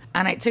broke in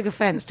and it took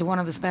offence to one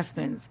of the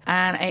specimens,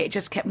 and it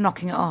just kept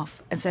knocking it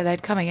off. And so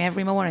they'd come in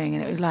every morning,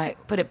 and it was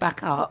like, put it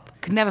back up.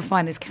 Could never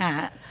find this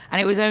cat,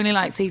 and it was only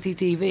like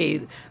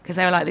CCTV because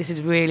they were like, this is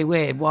really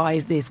weird. Why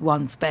is this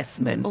one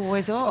specimen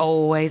always off?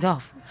 Always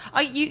off.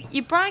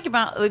 You brag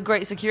about the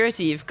great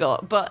security you've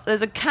got, but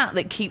there's a cat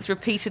that keeps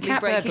repeatedly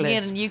breaking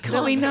in, and you can't.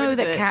 Well, we know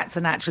that cats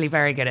are naturally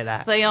very good at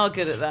that. They are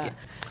good at that.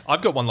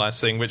 I've got one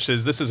last thing, which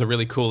is this is a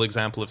really cool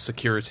example of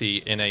security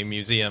in a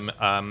museum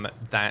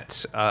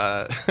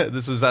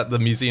this was at the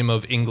Museum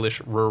of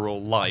English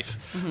Rural Life.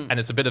 And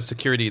it's a bit of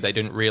security they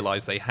didn't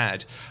realize they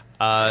had.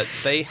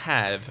 They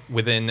have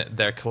within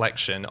their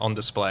collection on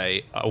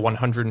display a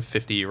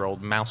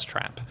 150-year-old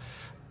mousetrap.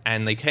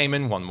 And they came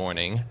in one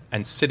morning,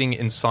 and sitting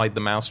inside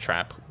the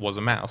mousetrap was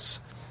a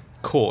mouse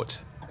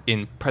caught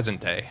in present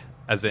day,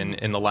 as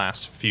in the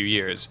last few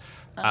years.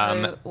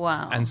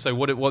 Wow. And so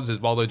what it was is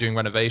while they were doing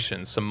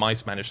renovations, some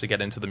mice managed to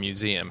get into the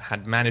museum,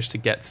 had managed to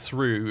get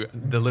through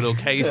the little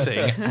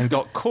casing and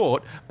got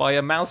caught by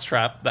a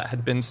mousetrap that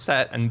had been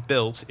set and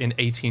built in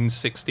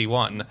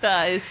 1861.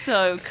 That is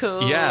so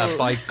cool. Yeah,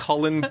 by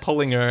Colin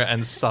Pullinger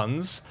and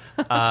Sons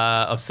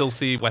of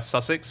Silsey, West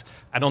Sussex.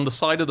 And on the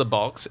side of the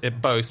box,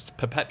 it boasts,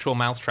 perpetual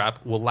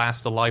mousetrap will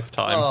last a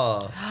lifetime.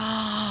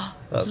 Oh,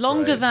 that's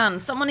longer great. than.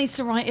 Someone needs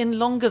to write in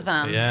longer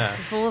than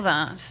before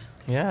that.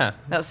 Yeah.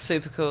 That's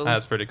super cool.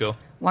 That's pretty cool.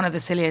 One of the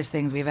silliest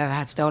things we've ever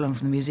had stolen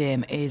from the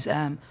museum is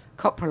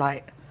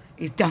coprolite.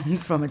 Is done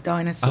from a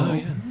dinosaur. Oh,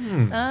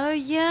 yeah. Oh,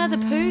 yeah, the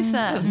poo theft.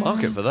 There's a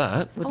market for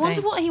that. I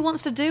wonder what he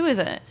wants to do with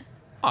it.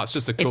 Oh, it's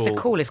just a cool... It's the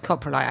coolest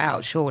coprolite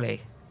out,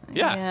 surely.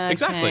 Yeah,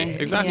 exactly.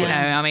 You know,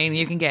 I mean,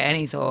 you can get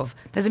any sort of...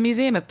 There's a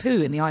museum of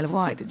poo in the Isle of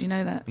Wight. Did you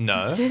know that?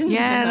 No. Didn't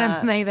Yeah, know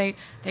that. and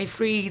they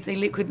freeze, they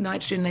liquid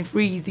nitrogen, they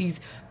freeze these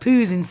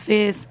poos in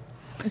spheres.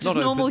 Just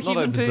normal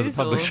human open to the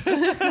poos?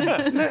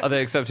 public. Are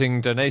they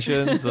accepting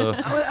donations? Or?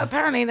 Well,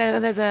 apparently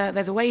there's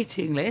a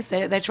waiting list.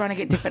 They're trying to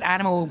get different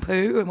animal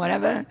poo and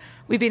whatever.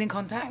 We've been in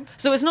contact.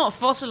 So it's not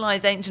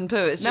fossilised ancient poo,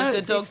 it's just a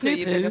it's dog poo new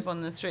you poo. pick up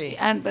on the street.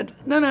 But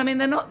I mean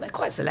they're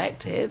quite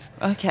selective.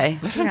 Okay.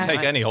 Don't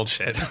take any old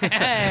shit.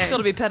 It's got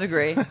to be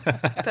pedigree.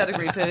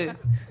 Pedigree poo.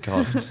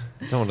 God,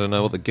 I don't want to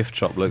know what the gift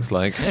shop looks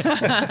like.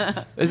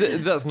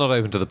 That's not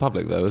open to the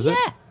public, though, is it?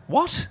 Yeah.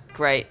 What?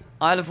 Great.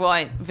 Isle of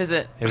Wight,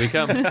 visit. Here we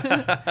come.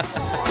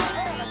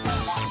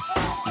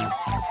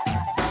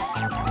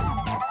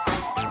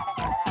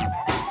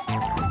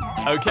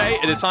 Okay,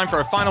 it is time for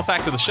a final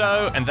fact of the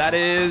show, and that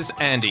is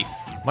Andy.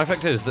 My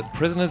fact is that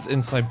prisoners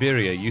in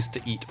Siberia used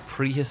to eat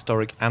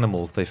prehistoric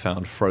animals they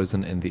found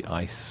frozen in the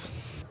ice.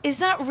 Is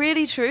that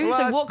really true?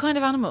 So what kind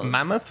of animals?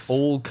 Mammoths?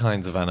 All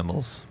kinds of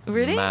animals.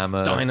 Really?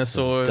 Mammoths.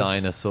 Dinosaurs.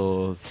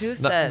 Dinosaurs. Who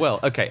says? Well,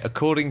 okay,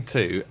 according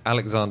to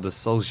Alexander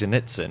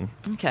Solzhenitsyn,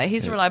 Okay,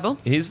 he's reliable.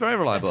 he's very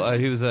reliable.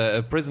 He was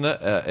a prisoner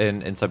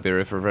in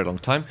Siberia for a very long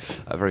time,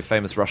 a very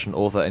famous Russian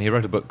author, and he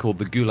wrote a book called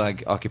The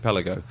Gulag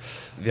Archipelago.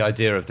 The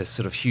idea of this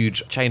sort of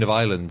huge chain of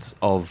islands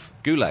of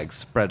gulags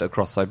spread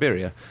across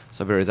Siberia.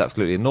 Siberia is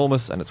absolutely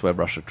enormous, and it's where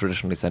Russia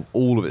traditionally sent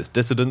all of its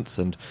dissidents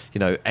and,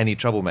 any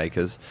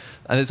troublemakers.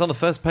 And it's on the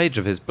first page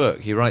of his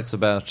book. He writes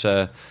about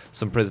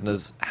some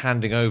prisoners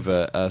handing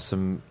over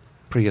some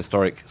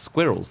prehistoric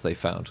squirrels they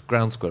found,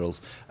 ground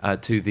squirrels,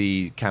 to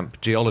the camp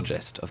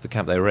geologist of the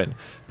camp they were in.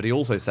 But he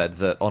also said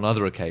that on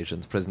other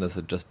occasions, prisoners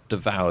had just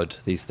devoured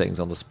these things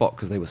on the spot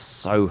because they were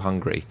so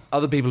hungry.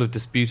 Other people have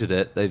disputed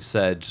it. They've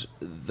said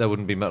there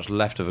wouldn't be much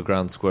left of a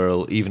ground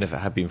squirrel, even if it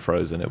had been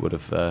frozen. It would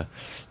have,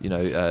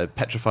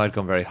 petrified,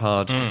 gone very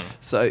hard.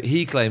 So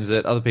he claims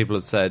it. Other people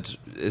have said,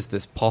 is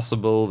this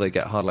possible? They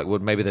get hard like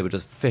wood. Maybe they were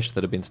just fish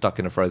that had been stuck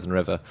in a frozen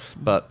river.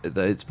 But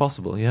it's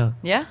possible, yeah.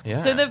 Yeah? Yeah.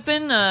 So there have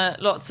been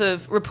lots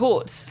of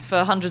reports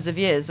for hundreds of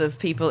years of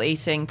people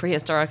eating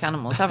prehistoric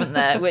animals, haven't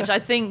there? Which I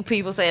think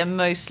people say are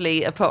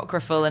mostly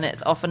apocryphal, and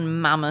it's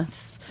often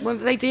mammoths. Well,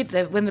 they did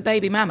when the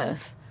baby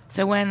mammoth.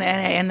 So when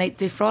they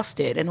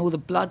defrosted and all the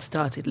blood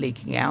started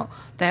leaking out,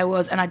 there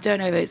was, and I don't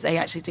know if they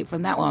actually took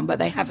from that one, but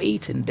they have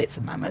eaten bits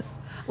of mammoth.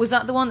 Was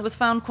that the one that was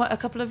found quite a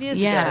couple of years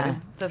Yeah. ago?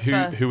 The Who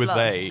first were blood?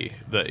 they?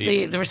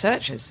 The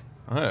researchers.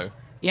 Oh.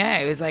 Yeah,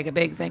 it was like a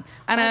big thing.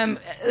 And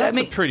That's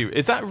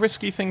is that a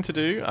risky thing to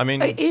do? I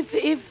mean,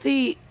 if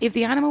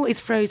the animal is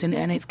frozen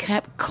and it's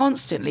kept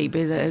constantly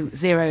below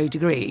 0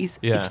 degrees,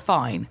 Yeah. it's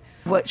fine,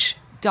 which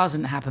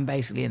doesn't happen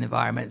basically in the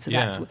environment. So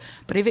Yeah.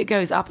 but if it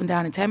goes up and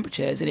down in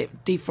temperatures and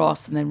it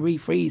defrosts and then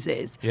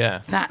refreezes,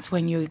 Yeah. that's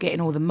when you're getting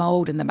all the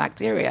mold and the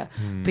bacteria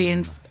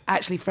being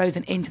actually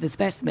frozen into the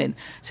specimen.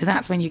 So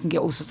that's when you can get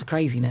all sorts of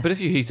craziness. But if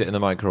you heat it in the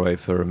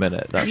microwave for a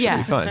minute, that should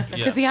be fine.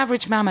 Because the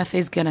average mammoth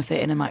is going to fit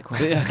in a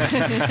microwave.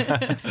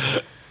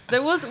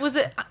 There was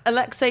it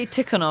Alexei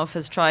Tikhonov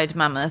has tried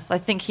mammoth. I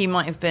think he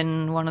might have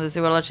been one of the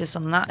zoologists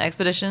on that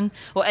expedition.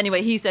 Well,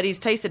 anyway, he said he's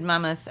tasted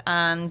mammoth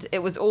and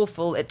it was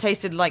awful. It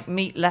tasted like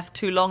meat left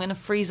too long in a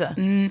freezer.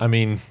 I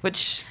mean,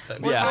 Which,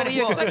 Yeah. what are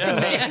you expecting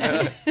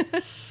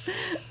me?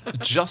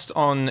 just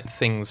on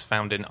things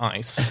found in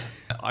ice,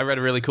 I read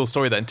a really cool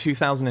story that in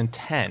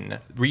 2010,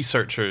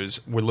 researchers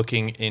were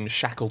looking in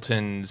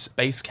Shackleton's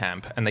base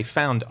camp and they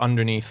found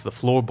underneath the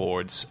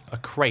floorboards a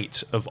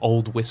crate of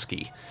old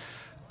whiskey.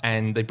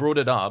 And they brought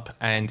it up,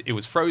 and it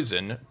was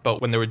frozen,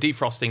 but when they were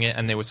defrosting it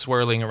and they were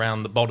swirling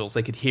around the bottles,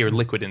 they could hear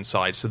liquid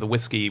inside, so the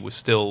whiskey was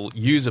still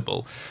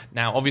usable.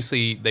 Now,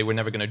 obviously, they were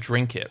never going to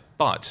drink it,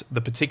 but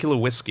the particular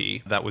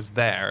whiskey that was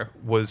there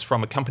was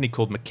from a company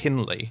called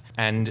McKinley,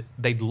 and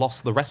they'd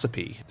lost the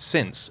recipe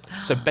since.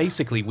 So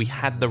basically, we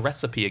had the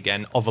recipe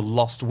again of a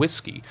lost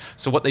whiskey.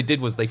 So what they did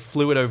was they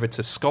flew it over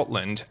to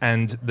Scotland,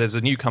 and there's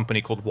a new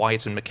company called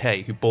Wyatt and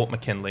Mackay who bought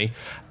McKinley,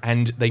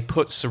 and they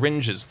put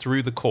syringes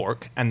through the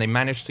cork, and they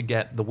managed to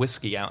get the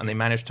whiskey out, and they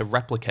managed to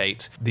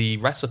replicate the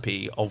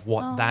recipe of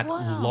what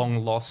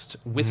long lost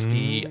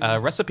whiskey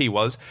recipe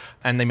was,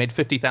 and they made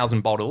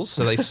 50,000 bottles,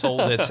 so they sold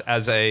it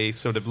as a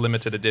sort of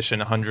limited edition,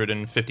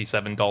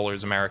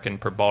 $157 American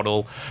per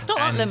bottle. It's not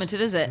that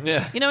limited, is it?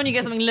 Yeah. You know when you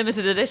get something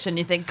limited edition,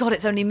 you think, God,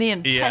 it's only me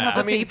and 10 Yeah.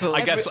 other I mean, people.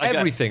 I guess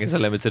everything is a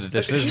limited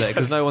edition, isn't it?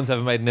 Because no one's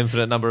ever made an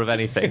infinite number of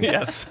anything.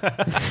 Yes.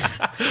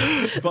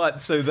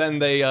 But so then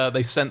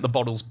they sent the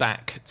bottles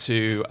back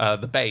to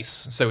the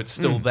base, so it's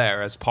still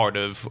there as part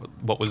of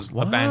what was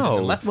abandoned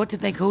and left. What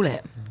did they call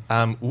it?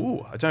 I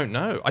don't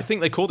know. I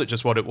think they called it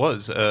just what it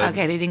was.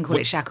 Okay, they didn't call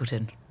it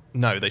Shackleton.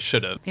 No, they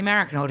should have. The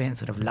American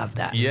audience would have loved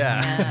that.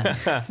 Yeah.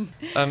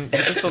 So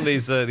just on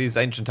these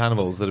ancient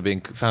animals that are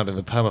being found in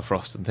the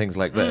permafrost and things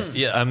like this.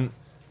 Yeah.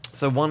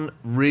 So one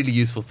really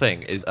useful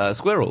thing is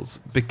squirrels,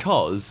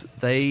 because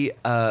they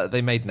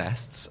made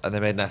nests, and they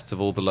made nests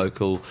of all the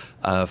local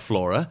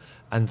flora,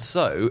 and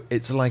so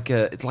it's like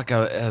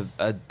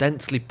a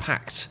densely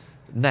packed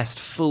nest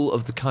full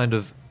of the kind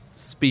of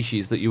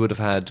species that you would have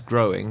had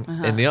growing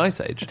in the Ice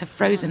Age. It's a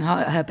frozen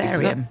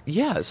herbarium.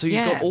 Yeah, so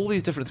you've got all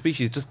these different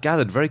species just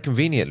gathered very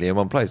conveniently in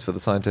one place for the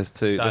scientists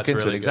to look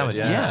into and examine.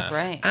 Yeah. That's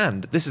great.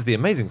 And this is the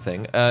amazing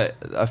thing.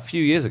 A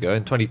few years ago,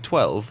 in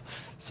 2012,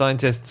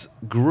 scientists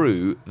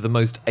grew the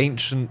most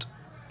ancient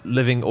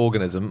living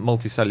organism,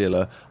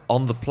 multicellular,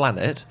 on the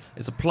planet.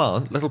 It's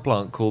a little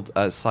plant called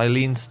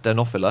Silene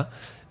stenophila,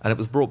 and it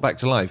was brought back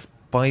to life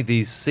by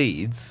these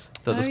seeds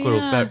that the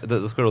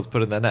squirrels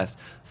put in their nest.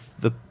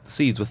 The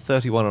seeds were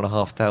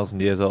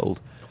 31,500 years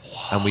old,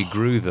 and we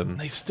grew them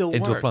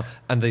into a plant,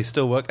 and they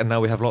still work. And now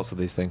we have lots of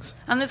these things.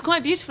 And it's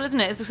quite beautiful, isn't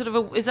it? It's a sort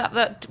of is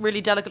that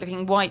really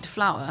delicate-looking white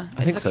flower?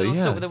 I think it's so. like a little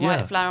Yeah, stalk with a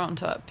white flower on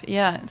top.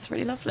 Yeah, it's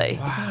really lovely. Isn't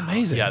that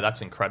amazing? Yeah,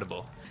 that's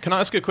incredible. Can I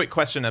ask a quick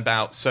question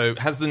about? So,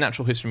 has the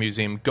Natural History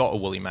Museum got a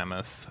woolly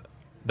mammoth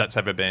that's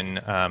ever been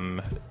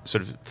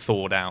sort of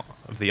thawed out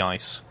of the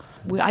ice?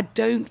 I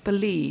don't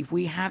believe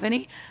we have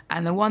any,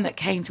 and the one that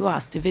came to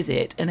us to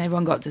visit and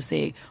everyone got to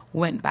see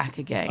went back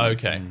again.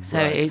 Okay, so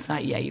it's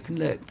like, yeah, you can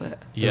look, but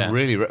So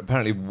really,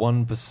 apparently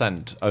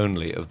 1%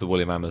 only of the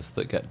woolly mammoths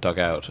that get dug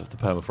out of the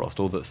permafrost,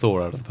 or that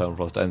thaw out of the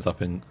permafrost,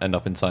 end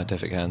up in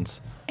scientific hands.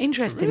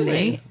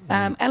 interestingly,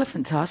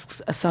 elephant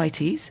tusks are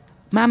CITES,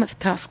 mammoth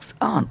tusks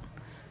aren't.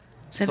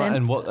 So then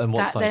and what they're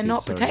CITES,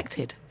 not sorry?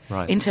 protected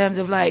Right. in terms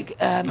of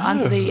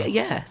under the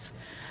yes.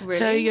 Really?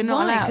 So you're not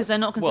Why? allowed Because they're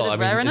not considered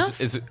rare enough?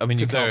 you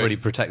can't really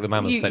protect the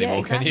mammoths Yeah,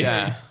 anymore, can you? exactly.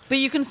 Yeah. But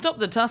you can stop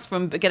the tusk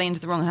from getting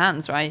into the wrong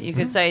hands, right? You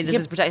could say this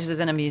is protected as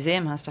in a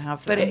museum has to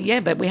have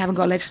them. But we haven't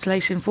got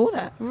legislation for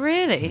that.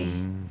 Really?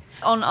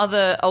 On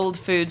other old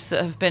foods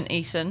that have been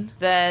eaten,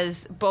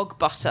 there's bog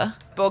butter.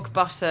 Bog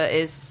butter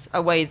is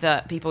a way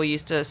that people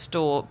used to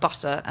store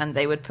butter, and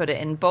they would put it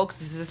in bogs.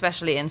 This is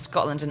especially in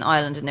Scotland and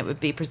Ireland, and it would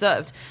be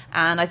preserved.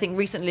 And I think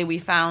recently we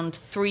found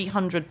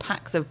 300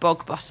 packs of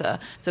bog butter.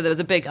 So there was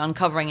a big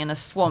uncovering in a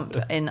swamp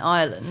in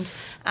Ireland,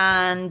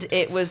 and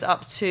it was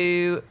up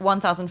to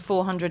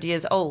 1,400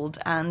 years old.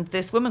 And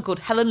this woman called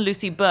Helen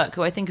Lucy Burke,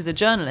 who I think is a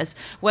journalist,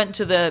 went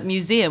to the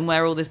museum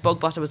where all this bog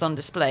butter was on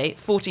display,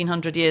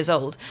 1,400 years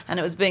old, and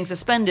it was being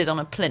suspended on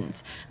a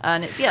plinth.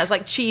 And it's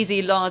like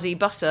cheesy, lardy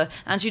butter,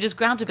 and she just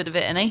grabbed a bit of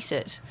it and ate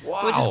it,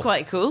 which is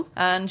quite cool.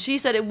 And she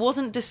said it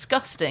wasn't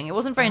disgusting. It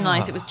wasn't very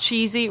nice. It was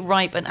cheesy,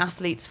 ripe, and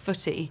athlete's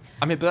footy.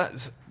 I mean,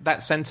 but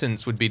that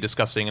sentence would be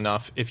disgusting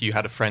enough if you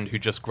had a friend who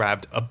just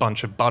grabbed a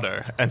bunch of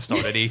butter and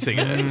started eating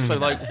it. So,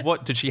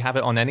 what, did she have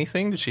it on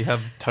anything? Did she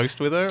have toast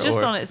with her?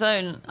 Just on its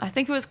own. I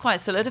think it was quite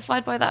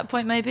solidified by that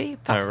point, maybe.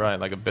 Perhaps. Oh, right,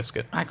 like a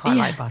biscuit. I quite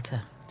like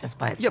butter just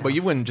by itself. Yeah, but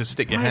you wouldn't just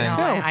stick your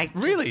hand.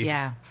 Really?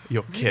 Yeah.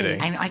 You're kidding.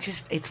 And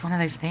it's one of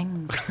those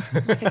things.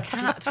 Like a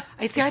cat.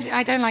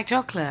 I don't like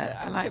chocolate.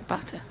 I like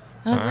butter.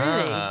 Oh,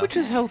 really? Which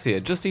is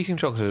healthier, just eating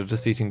chocolate or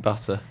just eating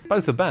butter?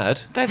 Both are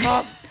bad. Both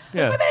are.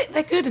 Yeah. But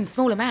they're good in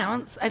small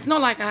amounts. It's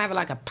not like I have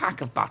a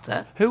pack of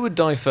butter. Who would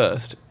die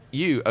first?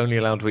 You only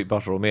allowed to eat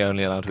butter, or me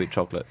only allowed to eat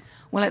chocolate?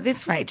 Well, at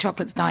this rate,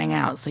 chocolate's dying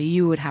out, so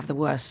you would have the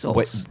worst source.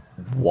 Wait,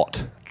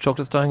 what?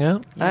 Chocolate's dying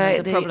out? There's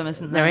a problem,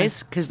 isn't there? There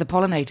is, because the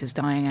pollinator's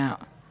dying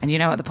out. And you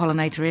know what the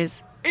pollinator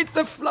is? It's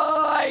a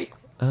fly!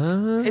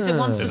 Is it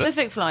one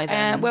specific fly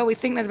then? Well, we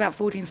think there's about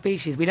 14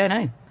 species. We don't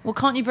know. Well,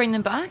 can't you bring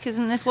them back?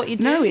 Isn't this what you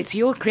do? No, it's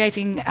you're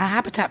creating a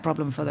habitat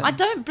problem for them. I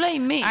don't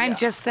blame me. I'm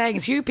just saying,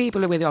 it's you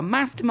people with your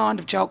mass demand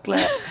of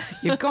chocolate.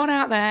 You've gone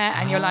out there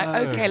and you're like,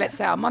 okay, let's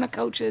set our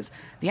monocultures.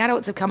 The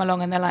adults have come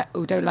along and they're like,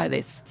 oh, don't like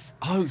this.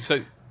 Oh,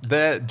 so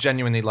they're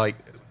genuinely like,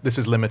 this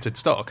is limited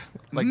stock.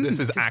 Like, this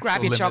is Just actual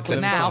grab your limited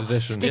chocolate stock. now,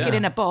 edition, stick it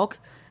in a bog,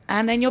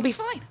 and then you'll be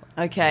fine.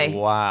 Okay.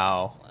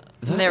 Wow.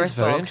 That Nearest is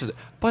very bog. interesting.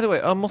 By the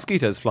way, are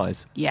mosquitoes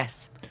flies?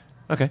 Yes.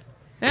 Okay.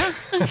 Yeah.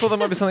 I thought there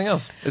might be something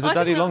else. Is I a think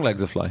daddy that's-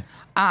 longlegs a fly?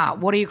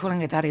 What are you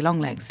calling a daddy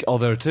longlegs? Oh,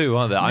 there are two,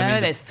 aren't there?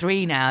 No, there's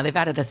three now. They've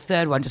added a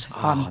third one just for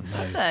fun.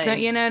 Say.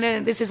 So,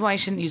 no, this is why you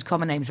shouldn't use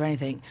common names or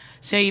anything.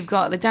 So you've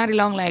got the daddy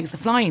longlegs, the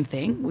flying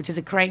thing, which is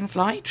a crane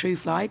fly, true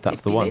fly.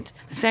 That's the one.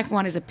 tick-lid. The second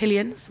one is a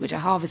pillions, which are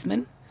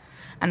harvestmen.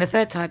 And the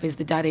third type is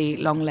the daddy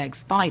longleg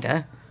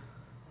spider,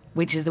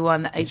 which is the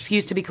one that it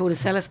used to be called a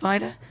cellar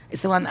spider.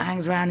 It's the one that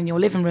hangs around in your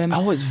living room.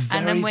 Oh, it's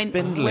And then very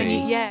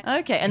spindly. yeah.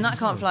 Okay, and that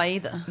can't fly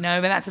either.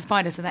 No, but that's a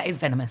spider, so that is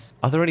venomous.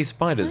 Are there any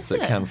spiders Is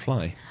that it? can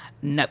fly?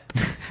 Nope.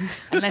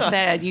 Unless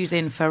they're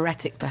using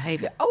phoretic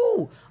behaviour.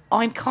 Oh,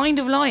 I'm kind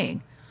of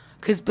lying.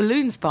 Because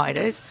balloon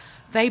spiders,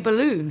 they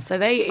balloon. So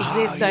they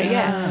exist,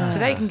 so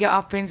they can get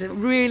up into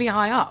really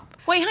high up.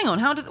 Wait, hang on.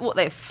 How did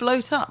they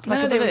float up like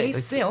No, a they balloon?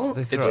 release silk.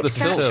 It's the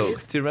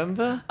silk. Do you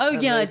remember? Oh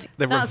yeah,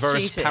 They're that's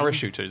reverse cheating.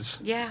 parachuters.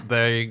 Yeah.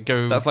 They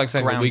go. That's like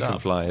saying that ground we can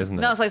up. fly, isn't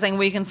it? That's like saying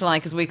we can fly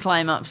because we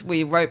climb up,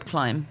 we rope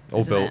climb. Or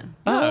isn't built.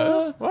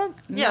 it? What?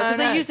 Yeah, because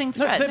they're using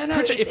threads. they're- No,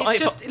 Pretty- it's, if I-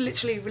 just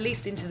literally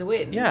released into the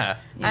wind. Yeah.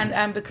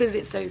 And because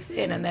it's so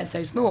thin and they're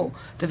so small,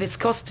 the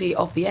viscosity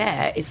of the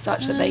air is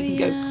such that they can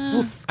go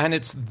woof. And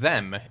it's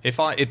them.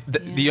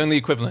 The only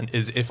equivalent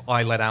is if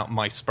I let out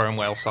my sperm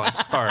whale-sized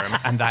sperm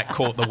and that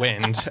caught the wind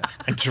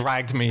and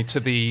dragged me to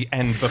the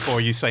end before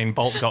Usain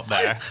Bolt got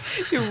there.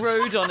 You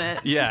rode on it.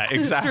 Yeah,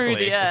 exactly. Through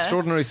the air.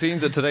 Extraordinary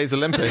scenes at today's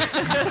Olympics.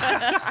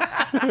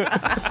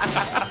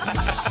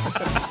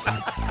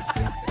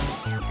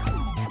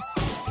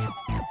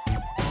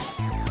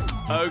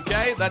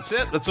 Okay, that's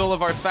it. That's all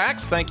of our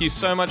facts. Thank you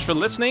so much for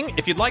listening.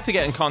 If you'd like to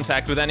get in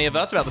contact with any of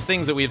us about the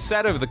things that we've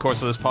said over the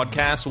course of this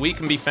podcast, we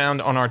can be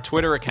found on our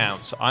Twitter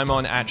accounts. I'm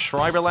on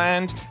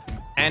 @Schreiberland.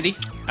 Andy?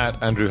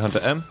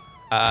 @AndrewHunterM.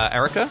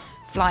 Erica?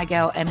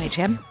 Flygirl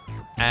MHM.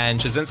 And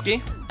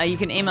Chazinski? You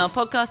can email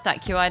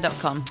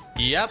podcast@qi.com.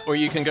 Yep, or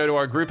you can go to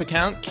our group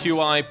account,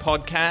 QI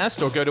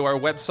Podcast, or go to our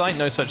website,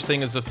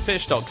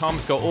 nosuchthingasafish.com.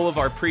 It's got all of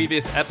our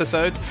previous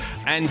episodes.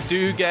 And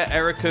do get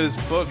Erica's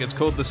book. It's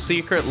called The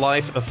Secret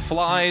Life of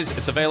Flies.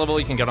 It's available.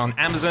 You can get it on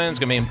Amazon. It's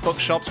going to be in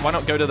bookshops. Why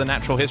not go to the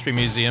Natural History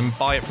Museum,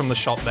 buy it from the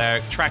shop there,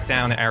 track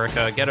down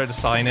Erica, get her to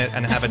sign it,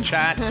 and have a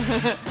chat.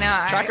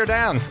 Track her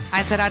down.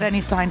 I said I'd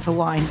only sign for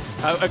wine.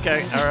 Oh,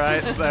 okay. All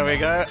right. There we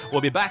go.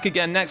 We'll be back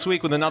again next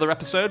week with another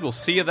episode. We'll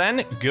see you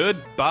then.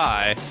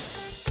 Goodbye.